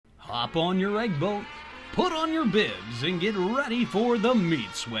Hop on your egg boat, put on your bibs, and get ready for the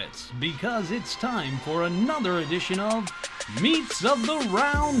meat sweats, because it's time for another edition of Meats of the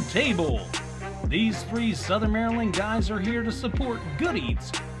Round Table. These three Southern Maryland guys are here to support good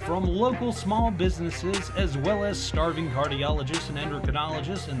eats from local small businesses as well as starving cardiologists and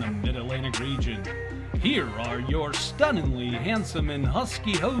endocrinologists in the Mid-Atlantic region. Here are your stunningly handsome and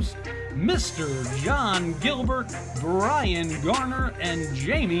husky hosts, Mr. John Gilbert, Brian Garner, and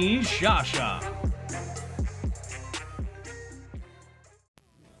Jamie Shasha.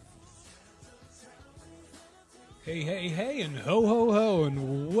 Hey, hey, hey, and ho, ho, ho,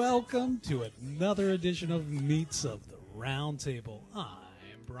 and welcome to another edition of Meats of the Round Table. I'm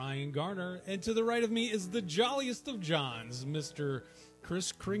Brian Garner, and to the right of me is the jolliest of Johns, Mr.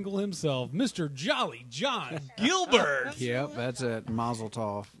 Chris Kringle himself, Mr. Jolly John Gilbert. Yep, that's it. Mazel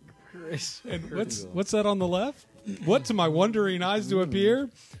tov. Chris. And what's that on the left? What to my wondering eyes do appear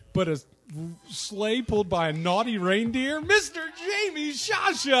but a sleigh pulled by a naughty reindeer, Mr. Jamie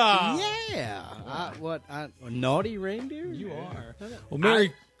Shasha. Yeah. A naughty reindeer? You are. Well,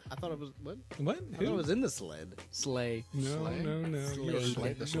 Mary. I thought it was, what? What? I thought it was in the sled. Sleigh. No. You're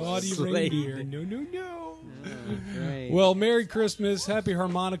Sleigh. a naughty reindeer. No. Right. Well, Merry Christmas, Happy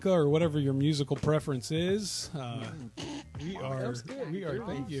Harmonica, or whatever your musical preference is. We are.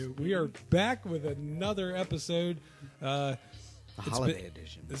 Thank you. We are back with another episode. Holiday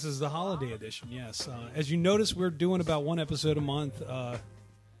edition. This is the holiday edition. Yes. As you notice, we're doing about one episode a month.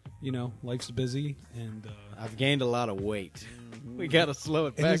 Life's busy, and I've gained a lot of weight. We got to slow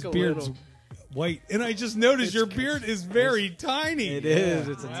it and back his a beard's little. white. And I just noticed your beard is very tiny. It is.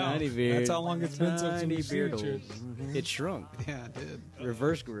 It's a tiny beard. That's how long it's been since Tiny we've beard seen you. holes. It shrunk. Yeah, it did.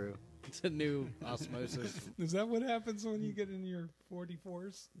 Reverse grew. It's a new osmosis. Is that what happens when you get in your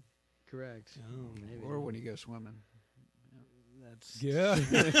 44s? Correct. Oh, maybe. Or when you go swimming. That's Yeah.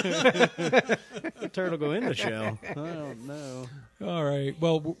 the turtle go in the shell. I don't know. All right.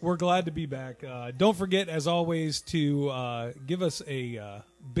 Well, we're glad to be back. Don't forget, as always, to give us a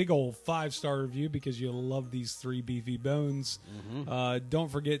big old 5-star review because you love these three beefy bones. Don't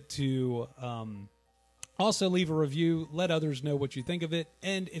forget to also leave a review. Let others know what you think of it.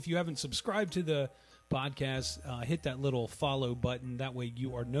 And if you haven't subscribed to the podcast, hit that little follow button. That way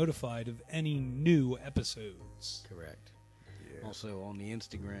you are notified of any new episodes. Correct. Also on the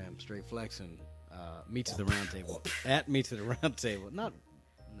Instagram, straight flexing, Meats of the Round Table. At Meats of the Round Table.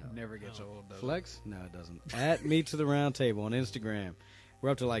 Never gets old, does Flex? No, it doesn't. At Meats of the Round Table on Instagram. We're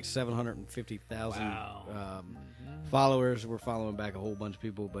up to like 750,000 followers. We're following back a whole bunch of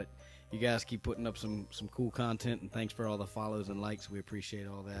people, but you guys keep putting up some cool content, and thanks for all the follows and likes. We appreciate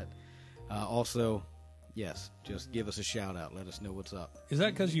all that. Also, yes, just give us a shout out. Let us know what's up. Is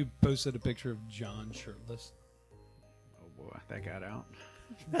that because you posted a picture of John shirtless? Oh, boy. That got out.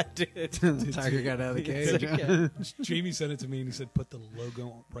 I did. Tiger got out of the cage. Okay. Jamie sent it to me, and he said, put the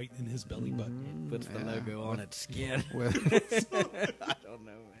logo right in his belly button. Puts the logo on its skin. With, I don't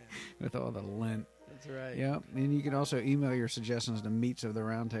know, man. with all the lint. That's right. Yep. And you can also email your suggestions to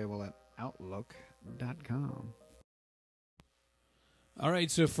meatsoftheroundtable at outlook.com. All right,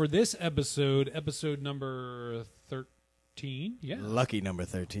 so for this episode number 13, yeah. Lucky number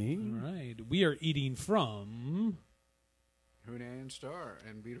 13. All right, we are eating from... Hunan Star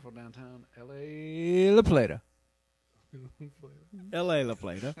in beautiful downtown L.A. La Plata. L.A. La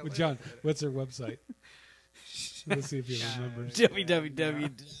Plata. Well, John, what's their website? Let's see if he remembers.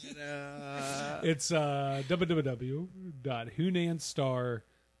 www. It's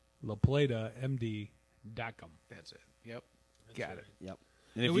www.hunanstarlaplatamd.com. That's it. Yep. Got it. Yep.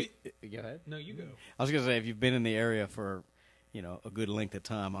 And if go ahead. No, you go. I was going to say, if you've been in the area for, a good length of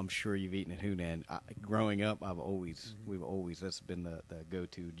time, I'm sure you've eaten at Hunan. Growing up, that's been the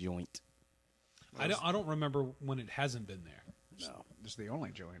go-to joint. I don't remember when it hasn't been there. No. It's the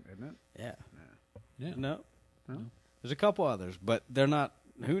only joint, isn't it? Yeah. Yeah. No. No? There's a couple others, but they're not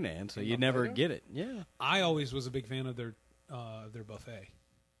Hunan, so you never get it. Yeah. I always was a big fan of their buffet.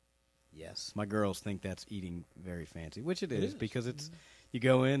 Yes. My girls think that's eating very fancy, which it is because it's you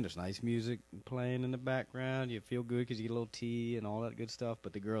go in, there's nice music playing in the background, you feel good because you get a little tea and all that good stuff,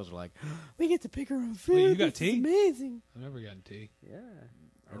 but the girls are like, we get to pick our own food. Wait, you got this tea? is amazing. I've never gotten tea. Yeah.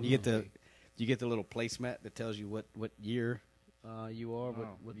 And you get the little placemat that tells you what year you are.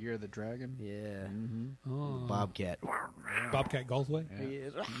 What Year of the Dragon? Yeah. Oh. Bobcat. Bobcat Goldthwait? Yeah. He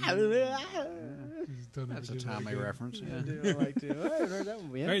is. That's a timely reference. Yeah. I like to. I haven't heard that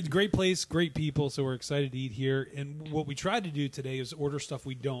one yet. All right, it's a great place, great people, so we're excited to eat here. And what we tried to do today is order stuff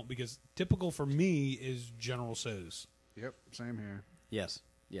we don't, because typical for me is General Tso's. Yep. Same here. Yes.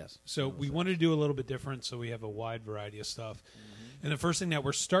 So we wanted to do a little bit different, so we have a wide variety of stuff. And the first thing that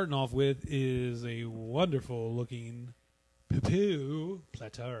we're starting off with is a wonderful looking poo-poo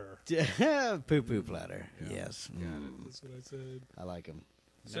platter. Poo-poo platter. Yes. That's what I said. I like them.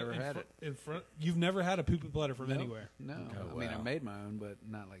 Never had it. In front, you've never had a poo-poo platter from anywhere. No. Oh, I mean, I wow. made my own, but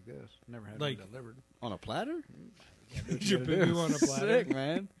not like this. Never had Like- one delivered. On a platter? Your poo-poo on a platter. Sick,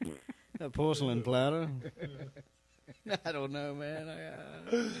 man. A porcelain platter. I don't know,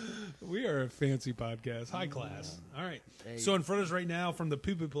 man. We are a fancy podcast, high class. All right. Hey. So in front of us right now, from the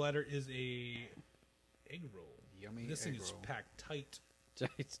poo-poo platter, is a egg roll. Yummy This thing egg is roll. packed tight.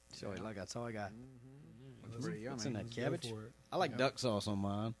 Show it. Look, that's all I got. It's pretty yummy. What's in that Let's go cabbage? for it. I like duck sauce on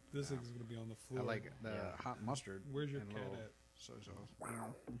mine. This thing's gonna be on the I floor. like the Yeah. hot mustard. Where's your and cat little at? soy sauce.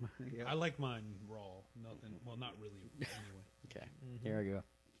 Yeah. I like mine raw. Nothing. Well, not really. Anyway. Okay. Here I go.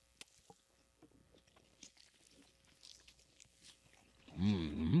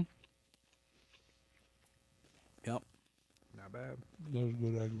 Mm-hmm. Yep. Not bad. That's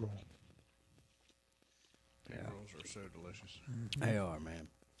good egg roll. Egg rolls are so delicious. They are, man.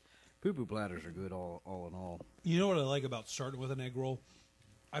 Poo-poo platters are good all in all. You know what I like about starting with an egg roll?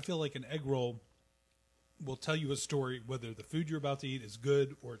 I feel like an egg roll will tell you a story whether the food you're about to eat is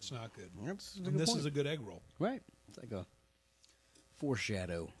good or it's not good. That's a And good this point. is a good egg roll. Right. It's like a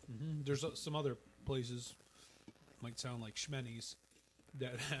foreshadow. There's some other places, might sound like Schmennies,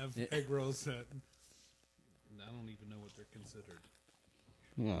 that have Yeah. egg rolls that I don't even know what they're considered.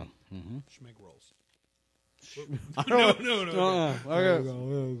 Yeah. Mm-hmm. Schmeg rolls. No. no. Okay.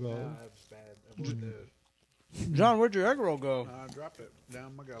 That's bad. Avoid those. John, where'd your egg roll go? I dropped it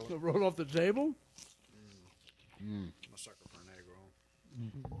down my gullet. It rolled off the table? I'm a sucker for an egg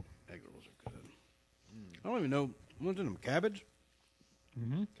roll. Egg rolls are good. I don't even know. What's in them? Cabbage?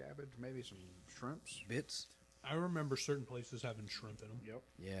 Cabbage, maybe some shrimps. Bits? I remember certain places having shrimp in them. Yep.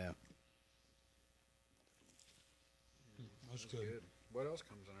 Yeah. That's That's good. good. What else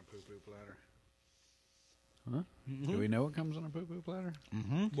comes on a poo-poo platter? Huh? Do we know what comes on a poo-poo platter?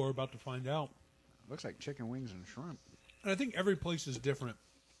 We're about to find out. Looks like chicken wings and shrimp. And I think every place is different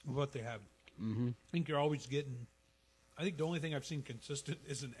with what they have. I think you're always getting. I think the only thing I've seen consistent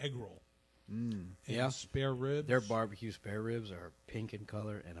is an egg roll. And Yeah. spare ribs. Their barbecue spare ribs are pink in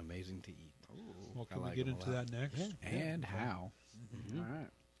color and amazing to eat. Well, I can like we get 'em a into lot. that next? And how? All right.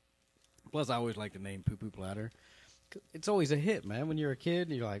 Plus, I always like the name Poo Poo Platter. 'Cause it's always a hit, man. When you're a kid,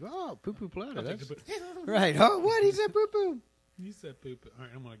 and you're like, oh, Poo Poo Platter. I'll take That's... the poo- Right. Oh, what? He said Poo Poo. You said poop. All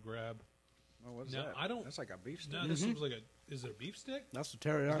right, I'm gonna grab. Oh, what's No, that? I don't- That's like a beef stick. No, this seems like a. Is it a beef stick? That's the It's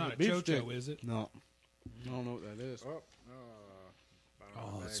teriyaki not a beef chocho, stick. is it? No. I don't know what that is. Oh,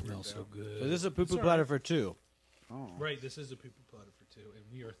 bottom of the bag ripped out. good. So this is a Poo It's Poo all Platter right. for two. Oh. Right, this is a poo poo platter for two, and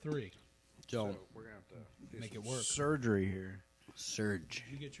we are three. So, So we're gonna have to do Make some it work. surgery here. surge.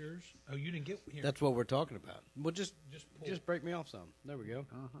 Did you get yours? Oh, you didn't get here. That's what we're talking about. Well, just pull. break me off some. There we go.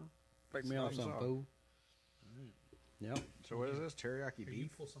 Uh-huh. Break me off some, fool. Yep. So what is this? Teriyaki Here, you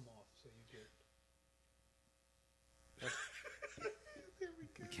beef? pull some off, so you get.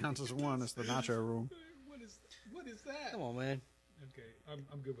 It counts as one. It's the nacho rule. What is that? Come on, man. Okay,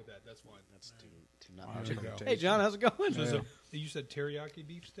 I'm good with that. That's fine. That's too Oh, not chicken much. taste. Hey, John, how's it going? So is it- you said teriyaki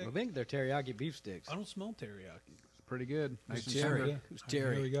beef stick? I think they're teriyaki beef sticks. I don't smell teriyaki. It's pretty good. Nice Who's and Terry? tender. Who's All right,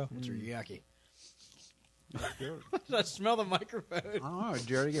 Terry? here we go. What's your yaki? I smell the microphone. I don't know. Did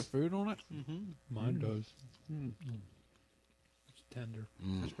you already get food on it? Mine does. It's tender.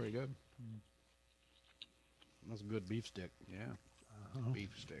 That's pretty good. That's a good beef stick. Yeah. Beef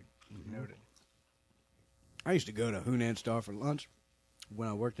stick. Noted. I used to go to Hunan Star for lunch when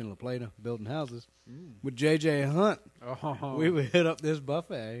I worked in La Plata building houses with JJ Hunt. Oh. We would hit up this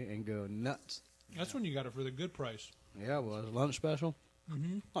buffet and go nuts. That's when you got it for the good price. Yeah, it was lunch special.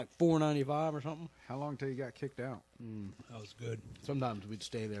 Like $4.95 or something. How long till you got kicked out? That was good. Sometimes we'd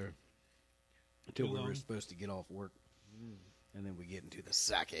stay there until Too we were long. supposed to get off work, and then we get into the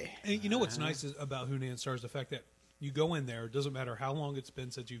sake. And you know what's nice is about Hunan Star is the fact that you go in there. It doesn't matter how long it's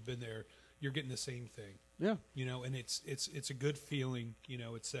been since you've been there. You're getting the same thing. Yeah, You know, and it's a good feeling. You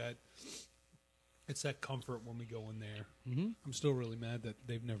know, it's that comfort when we go in there. I'm still really mad that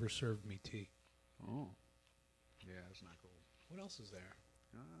they've never served me tea. Oh. Yeah, that's not cool. What else is there?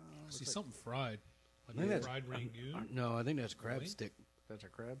 I looks see like- something fried, I think like a that's- fried rangoon. no, I think that's crab Really? stick. That's a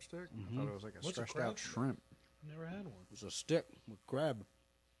crab stick? I thought it was like a What's a stretched crab out stick? shrimp. Never had one. It's a stick with crab.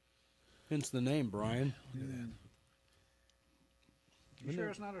 Hence the name, Brian. Look at that. You sure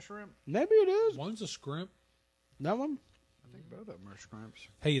it's not a shrimp? Maybe it is. One's a scrimp. That one? I think both of them are shrimps.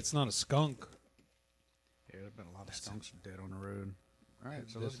 Hey, it's not a skunk. Yeah, there's been a lot of skunks dead on the road. All right,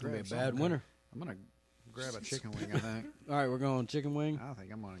 so This let's is gonna be a grab bad something. winter. I'm gonna grab a chicken wing. I think. All right, we're going chicken wing. I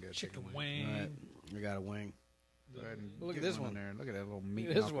think I'm gonna go Chicken chicken wing. All right, we got a wing. Go ahead and Look at get this in one. there. Look at that little meat.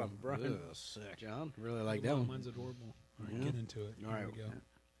 Look at this knuckle. one, Brian. Ugh, sick. John, really like Come that on, one. mine's adorable. All right, Yeah. get into it. All Here right. we go.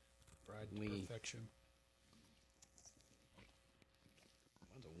 Fried to We- perfection.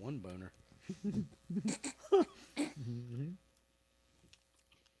 That's a one boner.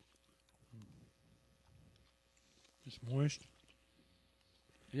 Just moist.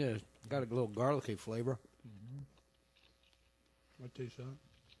 Yeah, it's got a little garlicky flavor. What tastes that?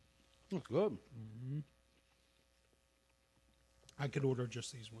 It's good. I could order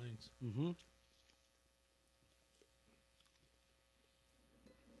just these wings. Mm-hmm.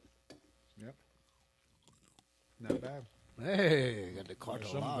 Yep. Not bad. Hey, got the Something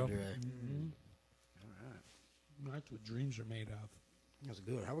cartilage. go. All right. That's what dreams are made of. That's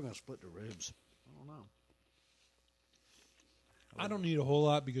good. How are we going to split the ribs? I don't know. I don't need a whole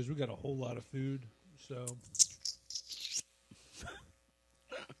lot because we got a whole lot of food. So,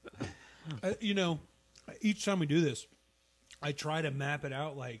 each time we do this, I try to map it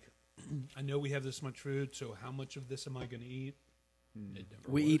out. Like, I know we have this much food, so how much of this am I going to eat? It never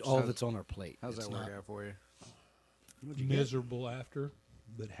We works. eat all that's on our plate. How's It's that work not- out for you? What'd you get? Miserable after,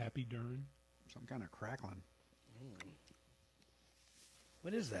 but happy during. Some kind of crackling.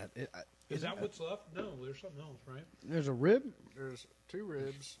 What is that? Is that what's left? No, there's something else, right? There's a rib? There's 2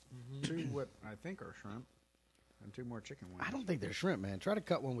 ribs, 2 what I think are shrimp, and 2 more chicken wings. I don't think they're shrimp, man. Try to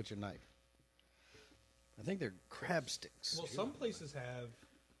cut one with your knife. I think they're crab sticks. Well, some places have.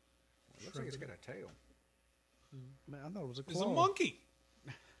 It looks like it's got a tail. Man, I thought it was a It's claw. a monkey.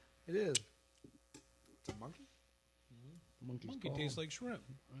 It is. It's a monkey. Monkey's Monkey claw. tastes like shrimp.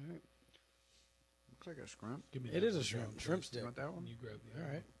 All right. Looks like a shrimp. Give me It that is a one, shrimp. John. Shrimp You stick. want that one? You grab the All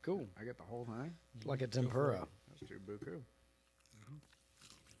other right. Cool. I get the whole thing. It's like a Go for tempura. That's too buku.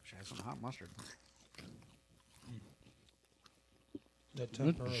 Should have some hot mustard. That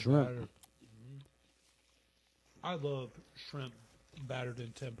tempura shrimp. batter. I love shrimp battered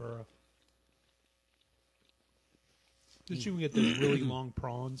in tempura. Did you get those really long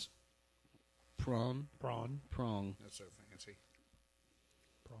prawns? Prawn. Prawn. That's so fancy.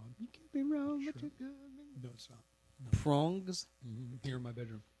 Prawn. You can't be wrong, but Shrimp. you're good. No, it's not. Prongs. Here in my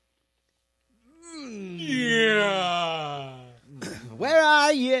bedroom. Yeah. Where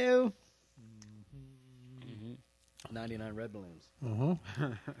are you? 99 red balloons. Ooh,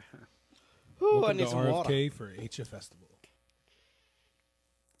 I Welcome need to some RFK water. for HF Festival.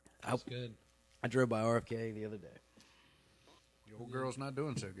 I, That's good. I drove by RFK the other day. The old girl's not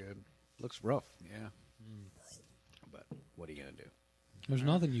doing so good. Looks rough, Yeah. but what are you going to do? There's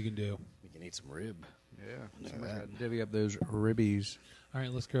nothing you can do. We can eat some rib. Yeah. Somebody got to divvy up those ribbies. All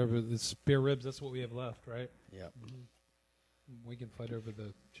right, let's go over the spare ribs. That's what we have left, right? Yep. We can fight over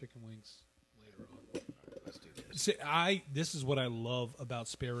the chicken wings later on. Let's do this. See, this is what I love about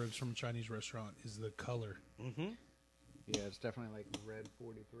spare ribs from a Chinese restaurant is the color. Mm-hmm. Yeah, it's definitely like red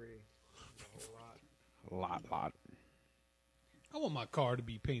 43. A whole lot. I want my car to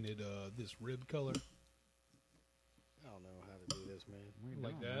be painted this rib color. I don't know how to do this, man. What are you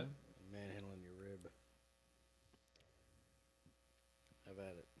Like doing, that? man? Manhandling your rib. Have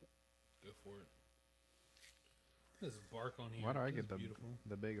at it. Go for it. This bark on here. Why do I This get is the beautiful?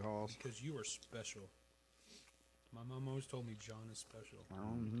 the big halls? Because you are special. My mom always told me John is special.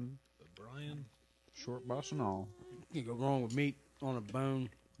 Mm-hmm. But Brian, Short bus and all. You can go wrong with meat on a bone.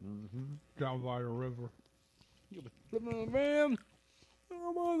 down by the river. Living on the van.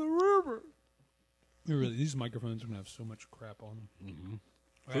 I'm on the river. Really, these microphones are gonna have so much crap on them. Mm-hmm.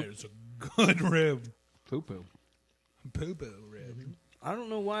 That is a good rib. Poo poo. Poo poo rib. I don't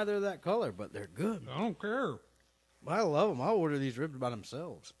know why they're that color, but they're good. I don't care. I love them. I'll order these ribs by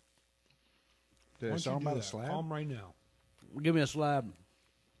themselves. Did Why I don't sell you them by do the that? slab? Call 'em right now. Give me a slab.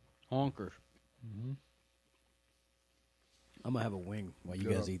 Honkers. I'm going to have a wing while you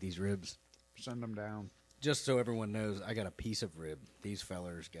Good. guys eat these ribs. Send them down. Just so everyone knows, I got a piece of rib. These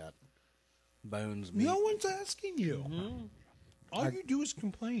fellers got bones, meat. No one's asking you. All you do is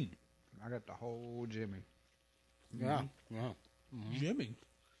complain. I got the whole Jimmy. Yeah. Yeah. Jimmy.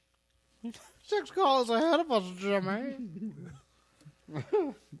 6 calls ahead of us, Jimmy.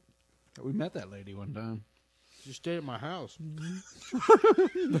 We met that lady one time. You stayed at my house.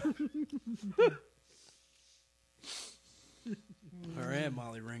 Her and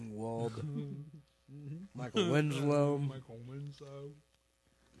Molly Ringwald. Michael Winslow. Michael Winslow.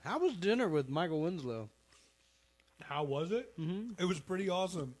 How was dinner with Michael Winslow? How was it? Mm-hmm. It was pretty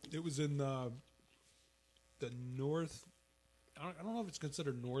awesome. It was in the North. I don't know if it's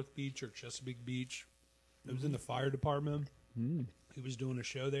considered North Beach or Chesapeake Beach. It was in the fire department. He was doing a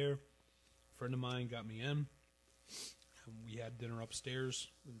show there. A friend of mine got me in. And we had dinner upstairs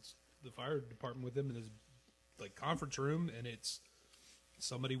in the fire department with him and his like conference room, and it's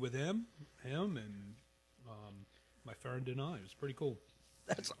somebody with him, and my friend and I. It was pretty cool.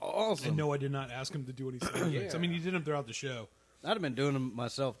 That's awesome. And no, I did not ask him to do any sound effects. I mean, he did them throughout the show. I'd have been doing them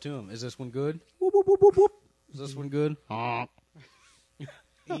myself to him. Is this one good? Whoop, whoop, whoop, whoop, whoop. Is this one good?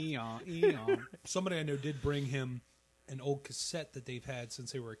 Eon. Somebody I know did bring him an old cassette that they've had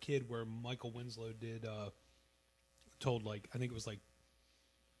since they were a kid, where Michael Winslow did told like I think it was like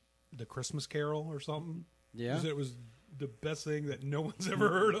the Christmas Carol or something. Yeah. He said it was the best thing that no one's ever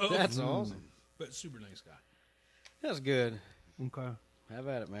heard of. That's awesome. But super nice guy. That's good. Okay. Have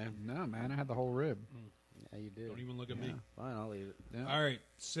at it, man. No, man, I had the whole rib. Yeah, you did. Don't even look at me. Fine, I'll eat it. Yeah. All right,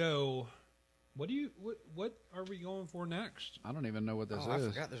 so what are we going for next? I don't even know what this I is.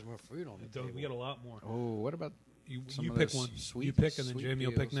 forgot there's more fruit on the table. We got a lot more. Oh, what about You some of pick those one. sweet- You pick, and then sweet Jamie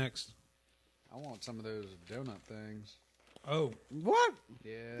will pick deals? next. I want some of those donut things. Oh, What?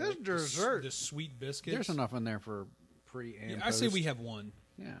 Yeah. That's dessert. the sweet biscuits. There's enough in there for pre and Yeah, I say post. we have one.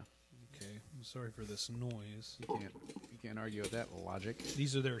 Yeah. Okay, I'm sorry for this noise. You can't argue with that logic.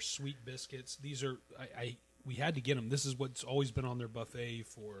 These are their sweet biscuits. These are we had to get them. This is what's always been on their buffet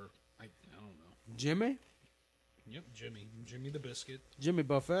for I don't know. Jimmy? Yep, Jimmy the biscuit. Jimmy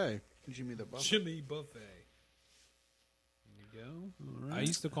Buffet. Jimmy the Buffet. Jimmy buffet. There you go. I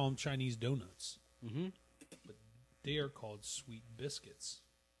used to call them Chinese donuts, Mm-hmm. but they are called sweet biscuits.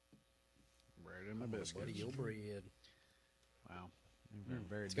 Bread and a biscuit. Buddy, your bread. Wow.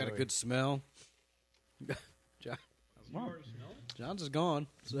 Very It's got a doughy. good smell. John, You already smell it? John's is gone,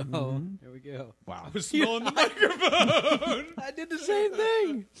 so here we go. Wow. I was smelling the microphone. I did the same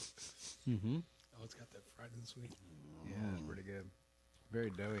thing. Mm-hmm. Oh, it's got that fried and sweet. Yeah, it's pretty good. Very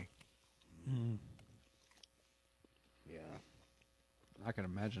doughy. Yeah. I can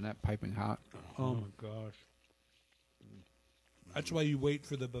imagine that piping hot. Oh my gosh. That's why you wait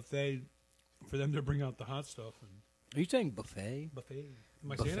for the buffet for them to bring out the hot stuff. And Are you saying buffet? buffet.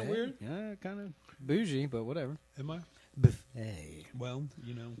 Am I saying it weird? Yeah, kind of bougie, but whatever. Am I? Buffet. Well,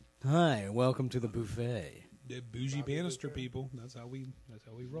 you know, Hi, welcome to the buffet. the bougie Bannister people. That's how we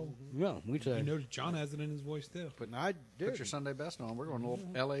roll. Well, we say. You know, John has it in his voice too. But I did. Put your Sunday best on. We're going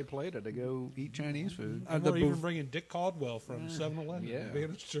to L.A. Plata to go eat Chinese food. I'm the even buff- bringing Dick Caldwell from 7-Eleven. Yeah.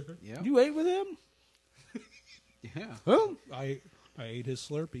 Bannister. Yeah. You ate with him? Yeah. Huh? I ate his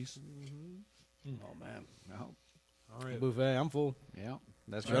Slurpees. Oh, man. No. All right. Buffet, I'm full. Yeah.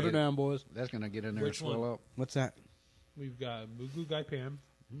 That's Shut her down, boys. That's going to get in there Which and swell one? up. What's that? We've got Mugu Gai Pam.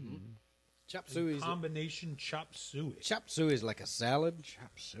 Chop suey. Combination chop suey. Chop suey is like a salad.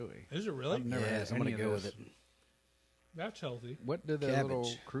 Chop suey. Is it really? I've never had I'm any gonna of go with this. it. That's healthy. What do the Cabbage.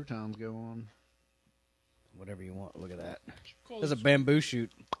 little croutons go on? Whatever you want. Look at that. Call There's a it- bamboo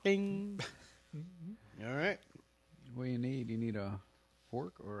shoot. Bing. All right. What do you need? You need a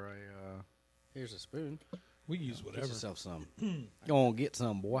fork or a... Here's a spoon. We use Get whatever. yourself some. Go on, get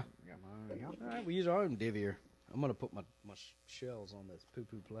some, boy. Got mine. Yeah. All right, we use our own divvier. I'm going to put my shells on this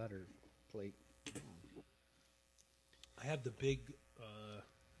poo-poo platter plate. I have the big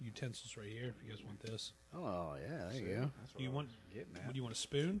utensils right here. If you guys want this, Oh, yeah, there you go. That's do you want? getting What at. do you want? A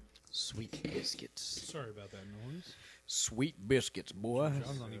spoon? Sweet biscuits. Sorry about that noise. Sweet biscuits, boy.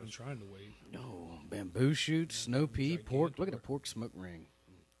 John's not even trying to wait. No, bamboo shoot, snow pea, pork. Look at the pork smoke ring.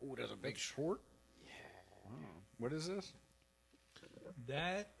 Oh, there's a big Short? Yeah. Wow. What is this?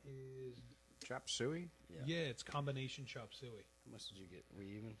 That is, Chop suey? yeah, it's combination chop suey. How much did you get? Were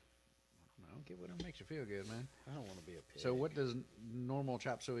you even? No, get whatever makes you feel good, man. I don't want to be a pig. So what does normal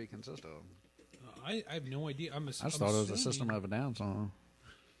chop suey consist of? I have no idea. I just thought it was a System of a Down song.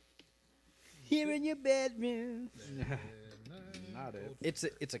 Here in your bedroom. Not it.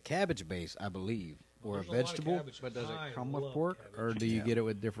 It's a cabbage base, I believe, or a vegetable. But does it come with pork, or do you get it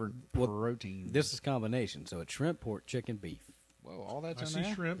with different proteins? This is combination, so it's shrimp, pork, chicken, beef. Whoa, all that's I in see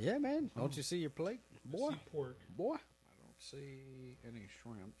there? shrimp. Yeah, man. Don't you see your plate, I boy? see pork. Boy, I don't see any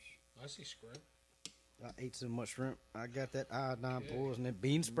shrimps. I see shrimp. I ate so much shrimp. I got that iodine poisoning.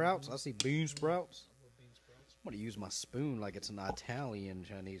 Bean sprouts. I see bean sprouts. I'm gonna use my spoon like it's an Italian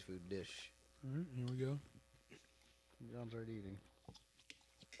Chinese food dish. All right, here we go. John's already eating.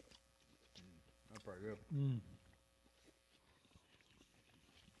 That's pretty good. Mm.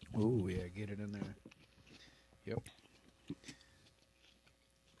 Oh, yeah, get it in there. Yep.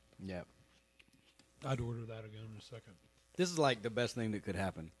 Yeah. I'd order that again in a second. This is like the best thing that could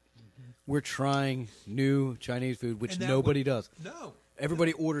happen. We're trying new Chinese food, which And that nobody does. No.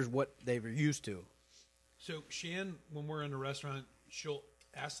 Everybody orders what they were used to. So Shan, when we're in a restaurant, she'll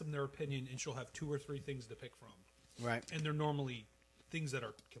ask them their opinion, and she'll have 2 or 3 things to pick from, Right. and they're normally things that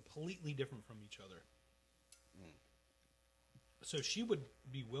are completely different from each other. So she would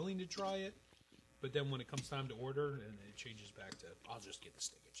be willing to try it, But then when it comes time to order, and it changes back to, I'll just get the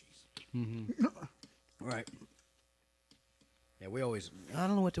steak and cheese. Right. Yeah, we always, I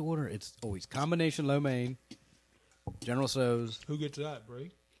don't know what to order. It's always combination lo mein, General Tso's, Who gets that,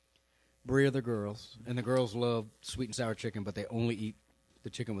 Brie? Brie are the girls. And the girls love sweet and sour chicken, but they only eat the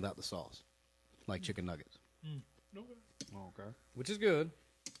chicken without the sauce, like chicken nuggets, Okay. which is good.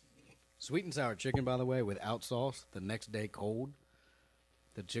 Sweet and sour chicken, by the way, without sauce, the next day cold.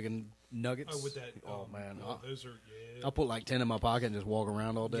 The chicken nuggets. Oh, with that. Oh, man. Those are, yeah. I'll put like 10 in my pocket and just walk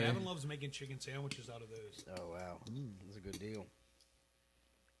around all day. Gavin loves making chicken sandwiches out of those. Oh, wow. That's a good deal.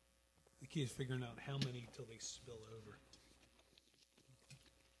 The key is figuring out how many till they spill over.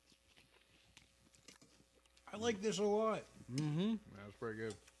 I like this a lot. That's pretty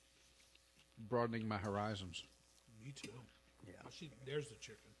good. Broadening my horizons. Me too. Yeah. There's the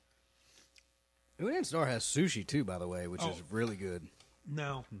chicken. Hunan Star has sushi, too, by the way, which is really good.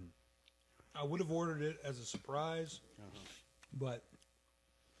 Now, I would have ordered it as a surprise, but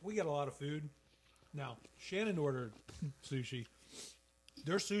we got a lot of food. Now, Shannon ordered sushi.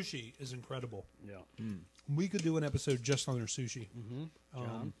 Their sushi is incredible. Yeah. We could do an episode just on their sushi.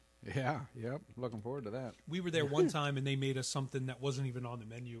 John? Yeah, yep. Looking forward to that. We were there one time, and they made us something that wasn't even on the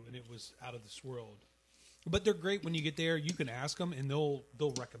menu, and it was out of this world. But they're great when you get there. You can ask them, and they'll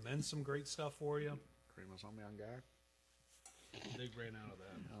recommend some great stuff for you. Creamus on me on guy. They ran out of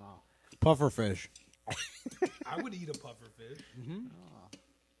that. Oh. Puffer fish. I would eat a puffer fish.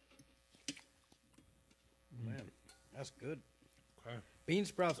 Man, that's good. Okay. Bean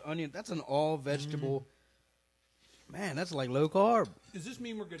sprouts, onion, that's an all vegetable. Man, that's like low carb. Does this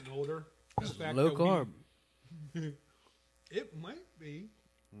mean we're getting older? The fact Low that carb. It might be.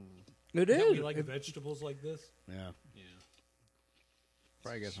 It That is. we like vegetables like this. Yeah. Yeah.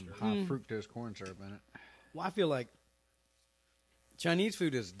 Probably got some high fructose corn syrup in it. Well, I feel like Chinese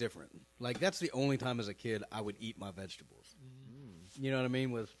food is different. Like, that's the only time as a kid I would eat my vegetables. You know what I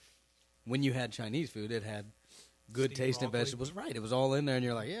mean? When you had Chinese food, it had good Steamed tasting broccoli. vegetables. Right. It was all in there, and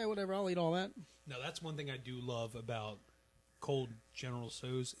you're like, yeah, whatever, I'll eat all that. Now, that's one thing I do love about cold General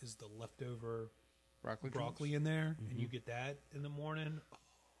Tso's is the leftover broccoli in there, and you get that in the morning.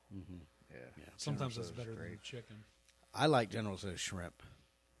 Yeah. Sometimes General that's Tso's better than great. the chicken. I like General Tso's shrimp.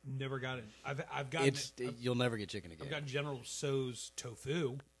 Never got it. I've gotten You'll never get chicken again. I've got General Tso's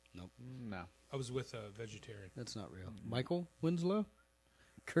tofu. No. I was with a vegetarian. That's not real. Michael Winslow?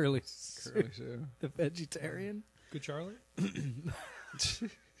 Curly Curly Sue. the vegetarian? Good Charlie? Don't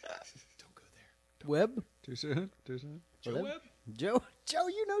go there. Webb? Too soon? Too soon? Joe that- Webb? Joe,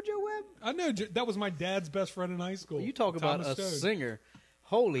 you know Joe Webb? I know. That was my dad's best friend in high school. Well, you talk about Thomas a Stone. singer.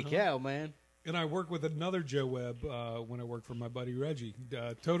 Holy cow, man. And I worked with another Joe Webb when I worked for my buddy Reggie.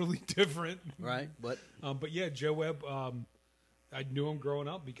 Totally different. Right? But But yeah, Joe Webb, I knew him growing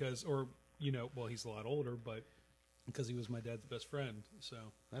up because, well, he's a lot older, but because he was my dad's best friend. So,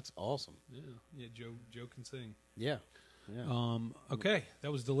 that's awesome. yeah, Joe can sing. Yeah. Yeah. Okay,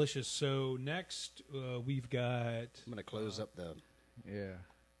 that was delicious. So next, we've got... I'm going to close up the... Yeah.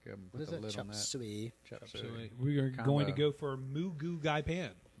 Go and What put is the that? lid Chop on that. suey. Chop So suey. we are Combo. going to go for Moo Goo Gai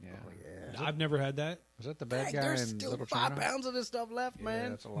Pan. Yeah. Yeah. I've never had that. Was that the bad Dang, guy there's in still Little 5 China? pounds of this stuff left, Yeah, man.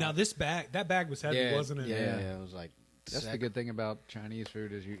 that's a lot. Now that bag was heavy, wasn't it? Yeah, it was like... That's the good thing about Chinese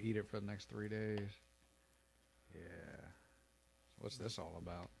food is you eat it for the next 3 days. Yeah. What's this all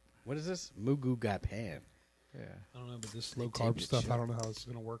about? What is this? Mugu Gai Pan. Yeah. I don't know, but this They low taped carb it stuff, shut. I don't know how it's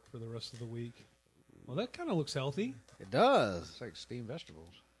going to work for the rest of the week. Well, that kind of looks healthy. It does. It's like steamed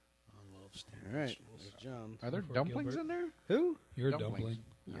vegetables. I love steamed All right. vegetables. There's John. Are there For dumplings Gilbert. in there? Who? You're a Dumplings. dumpling.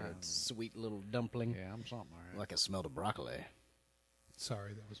 You're a sweet little dumpling. Yeah, I'm something, all right. Like I smell the broccoli.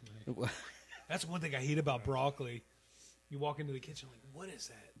 Sorry, that was me. That's one thing I hate about broccoli. You walk into the kitchen like, what is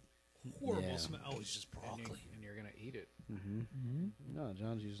that? Horrible Yeah. smell. Oh, it's just broccoli. And you're going to eat it. No,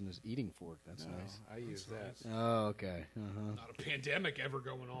 John's using his eating fork. That's No, nice. I use that. Oh, okay. Uh-huh. Not a pandemic ever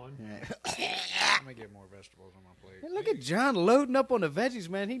going on. I'm going to get more vegetables on my plate. Hey, look at John loading up on the veggies,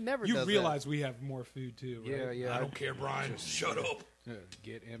 man. He never You does realize we have more food too, right? Yeah, yeah. I don't care, Brian. Shut up.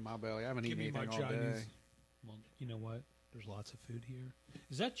 Get in my belly. I haven't Give eaten me my anything all Chinese. day. Well, you know what? There's lots of food here.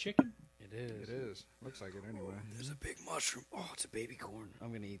 Is that chicken? that. It is. It is. Looks like it anyway. There's a big mushroom. Oh, it's a baby corn. I'm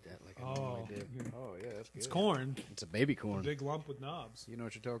going to eat that like I Oh, normally do. Oh, yeah, that's good. it's corn. It's a baby A corn. big lump with knobs. You know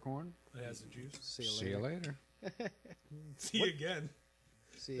what you tell corn? It has the juice. See you later. See you again.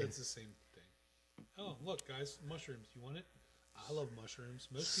 See ya. That's the same thing. Oh, look, guys, mushrooms. You want it? I love mushrooms.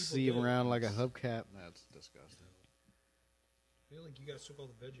 Most people See him do. around like a hubcap. That's disgusting. I feel like you guys took all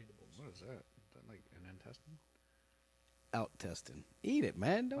the vegetables. What is that? Is that like an intestine? out testing. Eat it,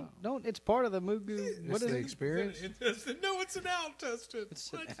 man. Don't. It's part of the Mugu. What is the it? experience. No, it's an out tested.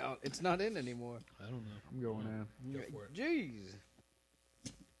 It's out. It's not in anymore. I don't know. I'm going in. Go for it. Jeez.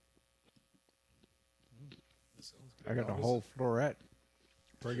 I got the whole floret.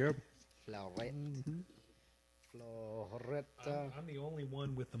 Pretty good. Floret. Floretta. I'm the only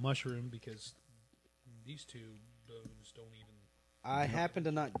one with the mushroom because these two bones don't even. I happen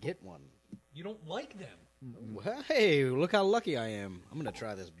to not get one. You don't like them. Well, hey, look how lucky I am. I'm going to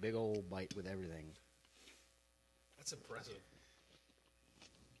try this big old bite with everything. That's impressive.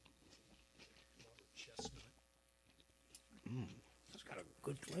 Chestnut. It's got a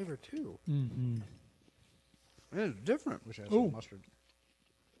good flavor, too. Mm-hmm. It's different. Which has Ooh. some mustard.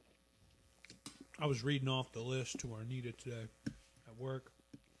 I was reading off the list to Arnita today at work.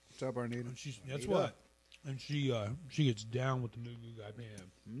 What's up, Arnita? And that's Arnita. what. And she gets down with the Mugu Guy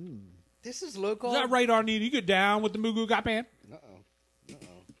Band. This is local. Is that right, Arnita? You get down with the Mugu Guy Band? Uh-oh.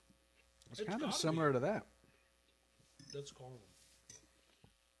 It's kind of similar to that. That's Carmen.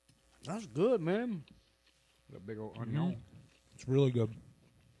 That's good, man. The big old onion. It's really good.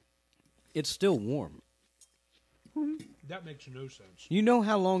 It's still warm. That makes no sense. You know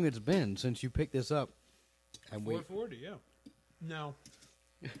how long it's been since you picked this up? And 440, yeah. Now,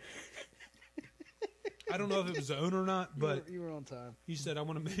 I don't know if it was the owner or not, but you were on time. he said, I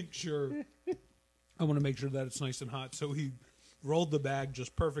want to make sure that it's nice and hot. So he rolled the bag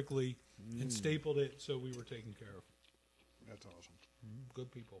just perfectly and stapled it so we were taken care of. That's awesome.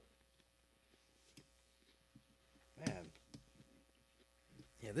 Good people. Man.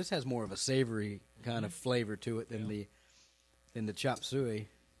 Yeah, this has more of a savory kind of flavor to it than the chop suey.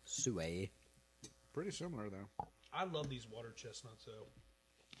 Suey. Pretty similar, though. I love these water chestnuts, though.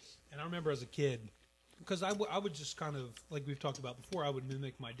 And I remember as a kid, because I would just kind of, like we've talked about before, I would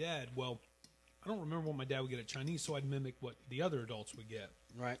mimic my dad. Well, I don't remember what my dad would get at Chinese, so I'd mimic what the other adults would get.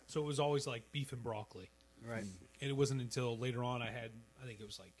 Right. So it was always like beef and broccoli. Right. And it wasn't until later on I think it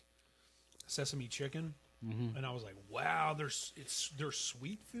was like sesame chicken. Mm-hmm. And I was like, wow, there's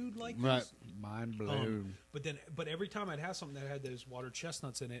sweet food like this. Mind blown. But every time I'd have something that had those water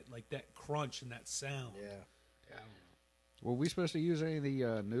chestnuts in it, like that crunch and that sound. Yeah. Were we supposed to use any of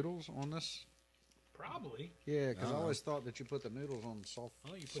the noodles on this? Probably. Yeah, because I always thought that you put the noodles on soft.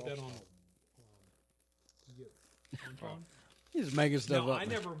 Oh, you put that on. You get wonton? He's just making stuff No, up. I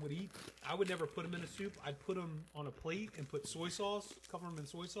never would eat. I would never put them in a soup. I'd put them on a plate and put soy sauce, cover them in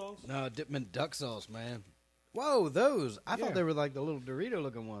soy sauce. No, dip them in duck sauce, man. Whoa, those. I Yeah. thought they were like the little Dorito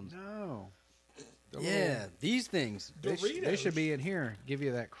looking ones. No. Yeah, these things. They Doritos. should be in here. Give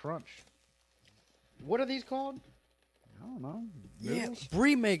you that crunch. What are these called? I don't know. Yeah, Noodles?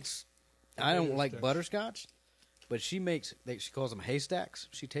 Bree makes. I don't Potato like sticks. butterscotch, but she makes. She calls them haystacks.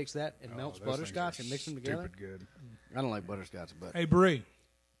 She takes that and melts those things butterscotch are and mixes them together. Stupid good. I don't like butterscotch, but Hey, Bree.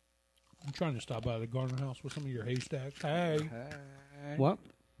 I'm trying to stop by the Garner House with some of your haystacks. Hey. Hey. what?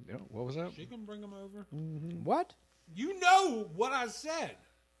 Yeah, what was that? She can bring them over. What? You know what I said.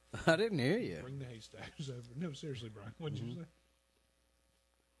 I didn't hear you. Bring the haystacks over. No, seriously, Brian. What did you say?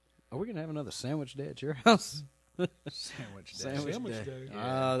 Are we gonna have another sandwich day at your house? Sandwich day. Sandwich day.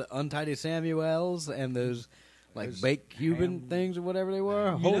 The untidy Samuels and those like Those baked Cuban ham- things or whatever they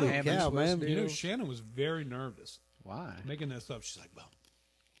were. You Holy know- cow, man! Swiss You know, deals. Shannon was very nervous Why? making that stuff. She's like, well,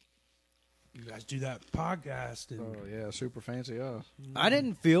 you guys do that podcast. And Oh, yeah, super fancy us. I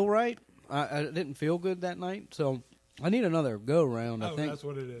didn't feel right. I didn't feel good that night, so I need another go round. I oh, think. that's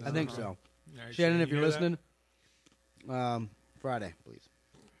what it is. I think Uh-huh. so. All right, Shannon, so if you you're hear that? listening, Friday, please.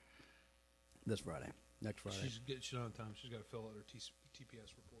 This Friday, next Friday. She's on time. She's got to fill out her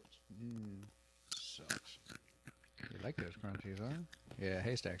TPS reports. Sucks. You like those crunchies, huh? Yeah,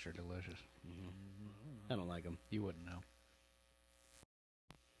 haystacks are delicious. I don't like them. You wouldn't know.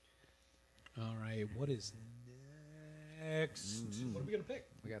 All right, what is next? What are we gonna pick?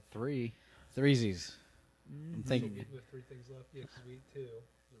 We got 3. Threesies. I'm thinking We have 3 things left. Yeah, 'cause we ate 2.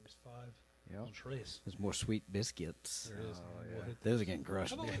 There was 5 Yep. on trace. there's more sweet biscuits. There is. We'll hit Those are getting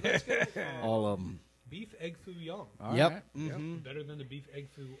crushed. How about let's get, All of them. beef egg foo young. All Yep. right. Mhm. Better than the beef egg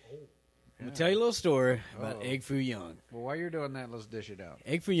foo old. Let me tell you a little story about Oh. egg foo young. Well, while you're doing that, let's dish it out.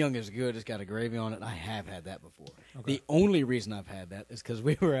 Egg foo young is good. It's got a gravy on it. I have had that before. The only reason I've had that is because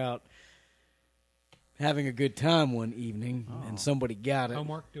we were out having a good time one evening, and somebody got it.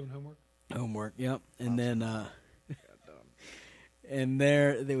 Homework, doing homework. Homework, yep. And then, and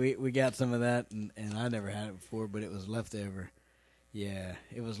there we got some of that, and I never had it before, but it was leftover. Yeah,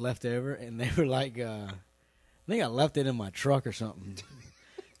 it was leftover, and they were like, I think I left it in my truck or something.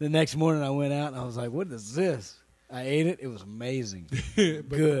 The next morning I went out, and I was like, what is this? I ate it. It was amazing. But-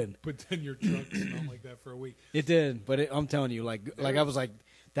 Good. But then your trunk smelled like that for a week. It did, but I'm telling you, like I was like,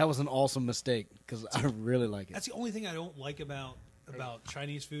 that was an awesome mistake because I really like it. That's the only thing I don't like about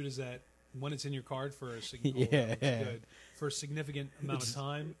Chinese food is that when it's in your card for a good for a significant amount of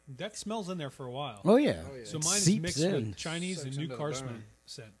time, that smells in there for a while. Oh yeah. So It mine is seeps mixed in. with Chinese Soaks and New into the Carsman bone.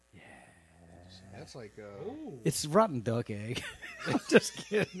 scent. That's like Ooh, It's rotten duck egg. I'm just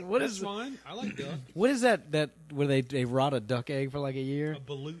kidding. What that's is fine. I like duck. what is that where they rot a duck egg for like a year? A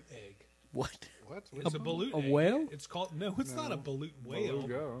balut egg. What? what? It's a balut a egg. whale? It's called it's not a balut whale. Beluga.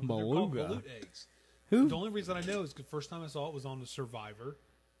 They're called Beluga. balut eggs. Who? The only reason I know is the first time I saw it was on the Survivor,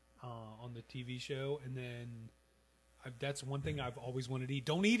 on the TV show, and then that's one thing I've always wanted to eat.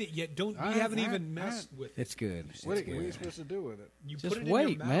 Don't eat it yet. Don't. We haven't even messed with it. It's good. What It's are you good. supposed to do with it? You Just put it wait, in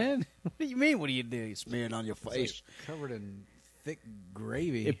your mouth. man. What do you mean? What do you do? You smear it on your It's face. like covered in thick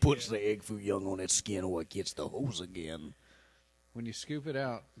gravy. It puts the egg foo young on its skin, or it gets the hose again. When you scoop it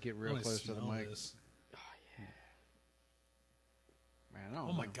out, get I real wanna close to the smell mic. this. Man, I don't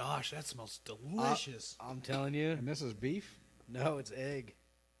Oh my know. gosh, that smells delicious. I'm telling you. And this is beef? No, it's egg.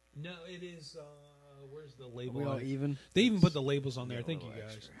 No, it is. Where's the Are label? we all on it? even? They even put the labels on there. Get a Thank you little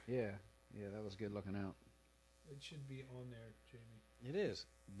guys. extra. Yeah. Yeah, that was good looking out. It should be on there, Jamie. It is.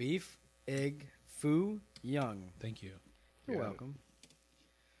 Beef, egg, foo, young. Thank you. You're Got it. welcome.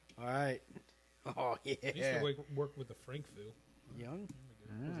 All right. Oh, yeah. I used to work with the Frank Foo. Young?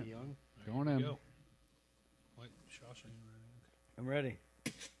 Ah, Was it young? going There in. you go. Like Shawshank. I'm ready.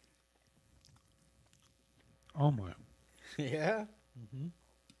 Oh my. Yeah?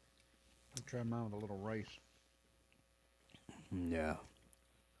 I'll try mine with a little rice. Yeah.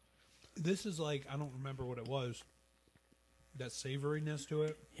 This is like, I don't remember what it was. That savoriness to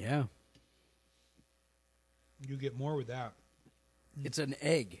it. Yeah. You get more with that. It's an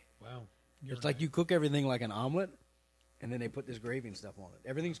egg. Wow. It's like you cook everything like an omelet, and then they put this gravy and stuff on it.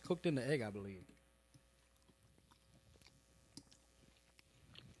 Everything's cooked in the egg, I believe.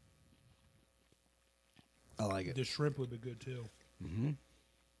 I like it. The shrimp would be good too. Mm-hmm.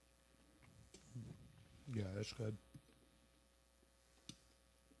 Yeah, that's good.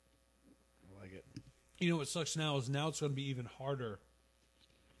 I like it. You know what sucks now is now it's going to be even harder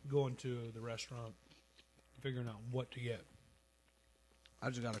going to the restaurant, figuring out what to get. I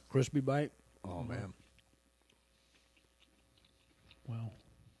just got a crispy bite. Oh, man. Wow.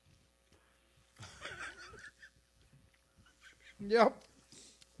 Yep.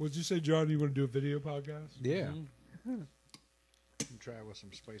 Would you say, John, you want to do a video podcast? Yeah. Try it with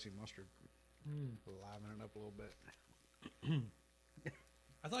some spicy mustard. Liven it up a little bit.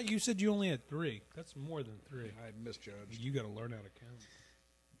 I thought you said you only had 3. That's more than 3. I misjudged. You got to learn how to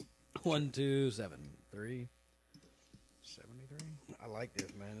count. 1, 2, 7, 3. 73? I like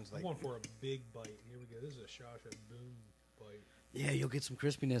this, man. It's I'm like, going for a big bite. Here we go. This is a Shawshank Boom bite. yeah, you'll get some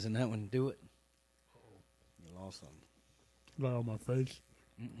crispiness in that one. Do it. You lost some. Right on my face.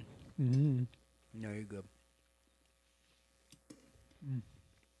 No, you're good.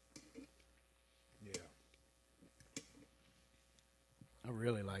 Yeah. I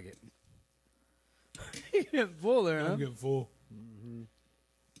really like it. You're getting full there, huh? I'm getting full.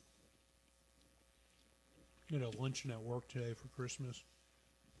 Did a luncheon at work today for Christmas.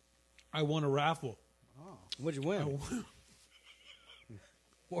 I won a raffle. What'd you I win? won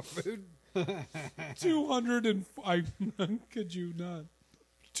More food? 200 and I could you not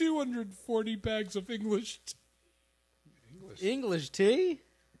 240 bags of English. English tea?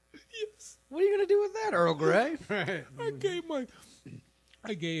 Yes, What are you going to do with that, Earl Grey?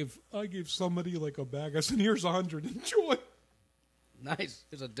 I gave somebody like a bag. I said, "Here's 100. Enjoy." Nice.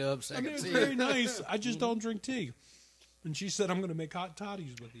 There's a dub I second mean, it's tea. very nice. I just don't drink tea. And she said, "I'm going to make hot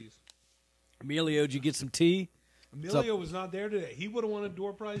toddies with these." Emilio, did you get some tea? Emilio was not there today. He would have won a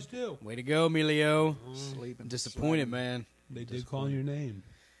door prize too. Way to go, Emilio. Sleeping. Disappointed, man. They did call your name.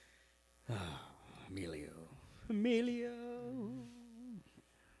 Emilio. Emilio.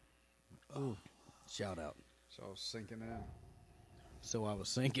 Oh, shout out. So I was sinking in. So I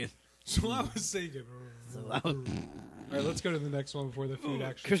was thinking. So I was thinking. All right, let's go to the next one before the food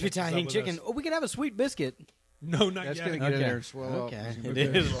actually. Crispy catches up Tahine with chicken. us. Oh, we could have a sweet biscuit. No, not That's yet. going to get in there and swell up. Okay. It's It gonna be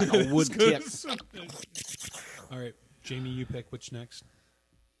is like a wood tip. All right, Jamie, you pick which next.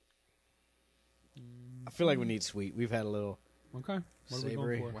 I feel like we need sweet. We've had a little Okay. What are we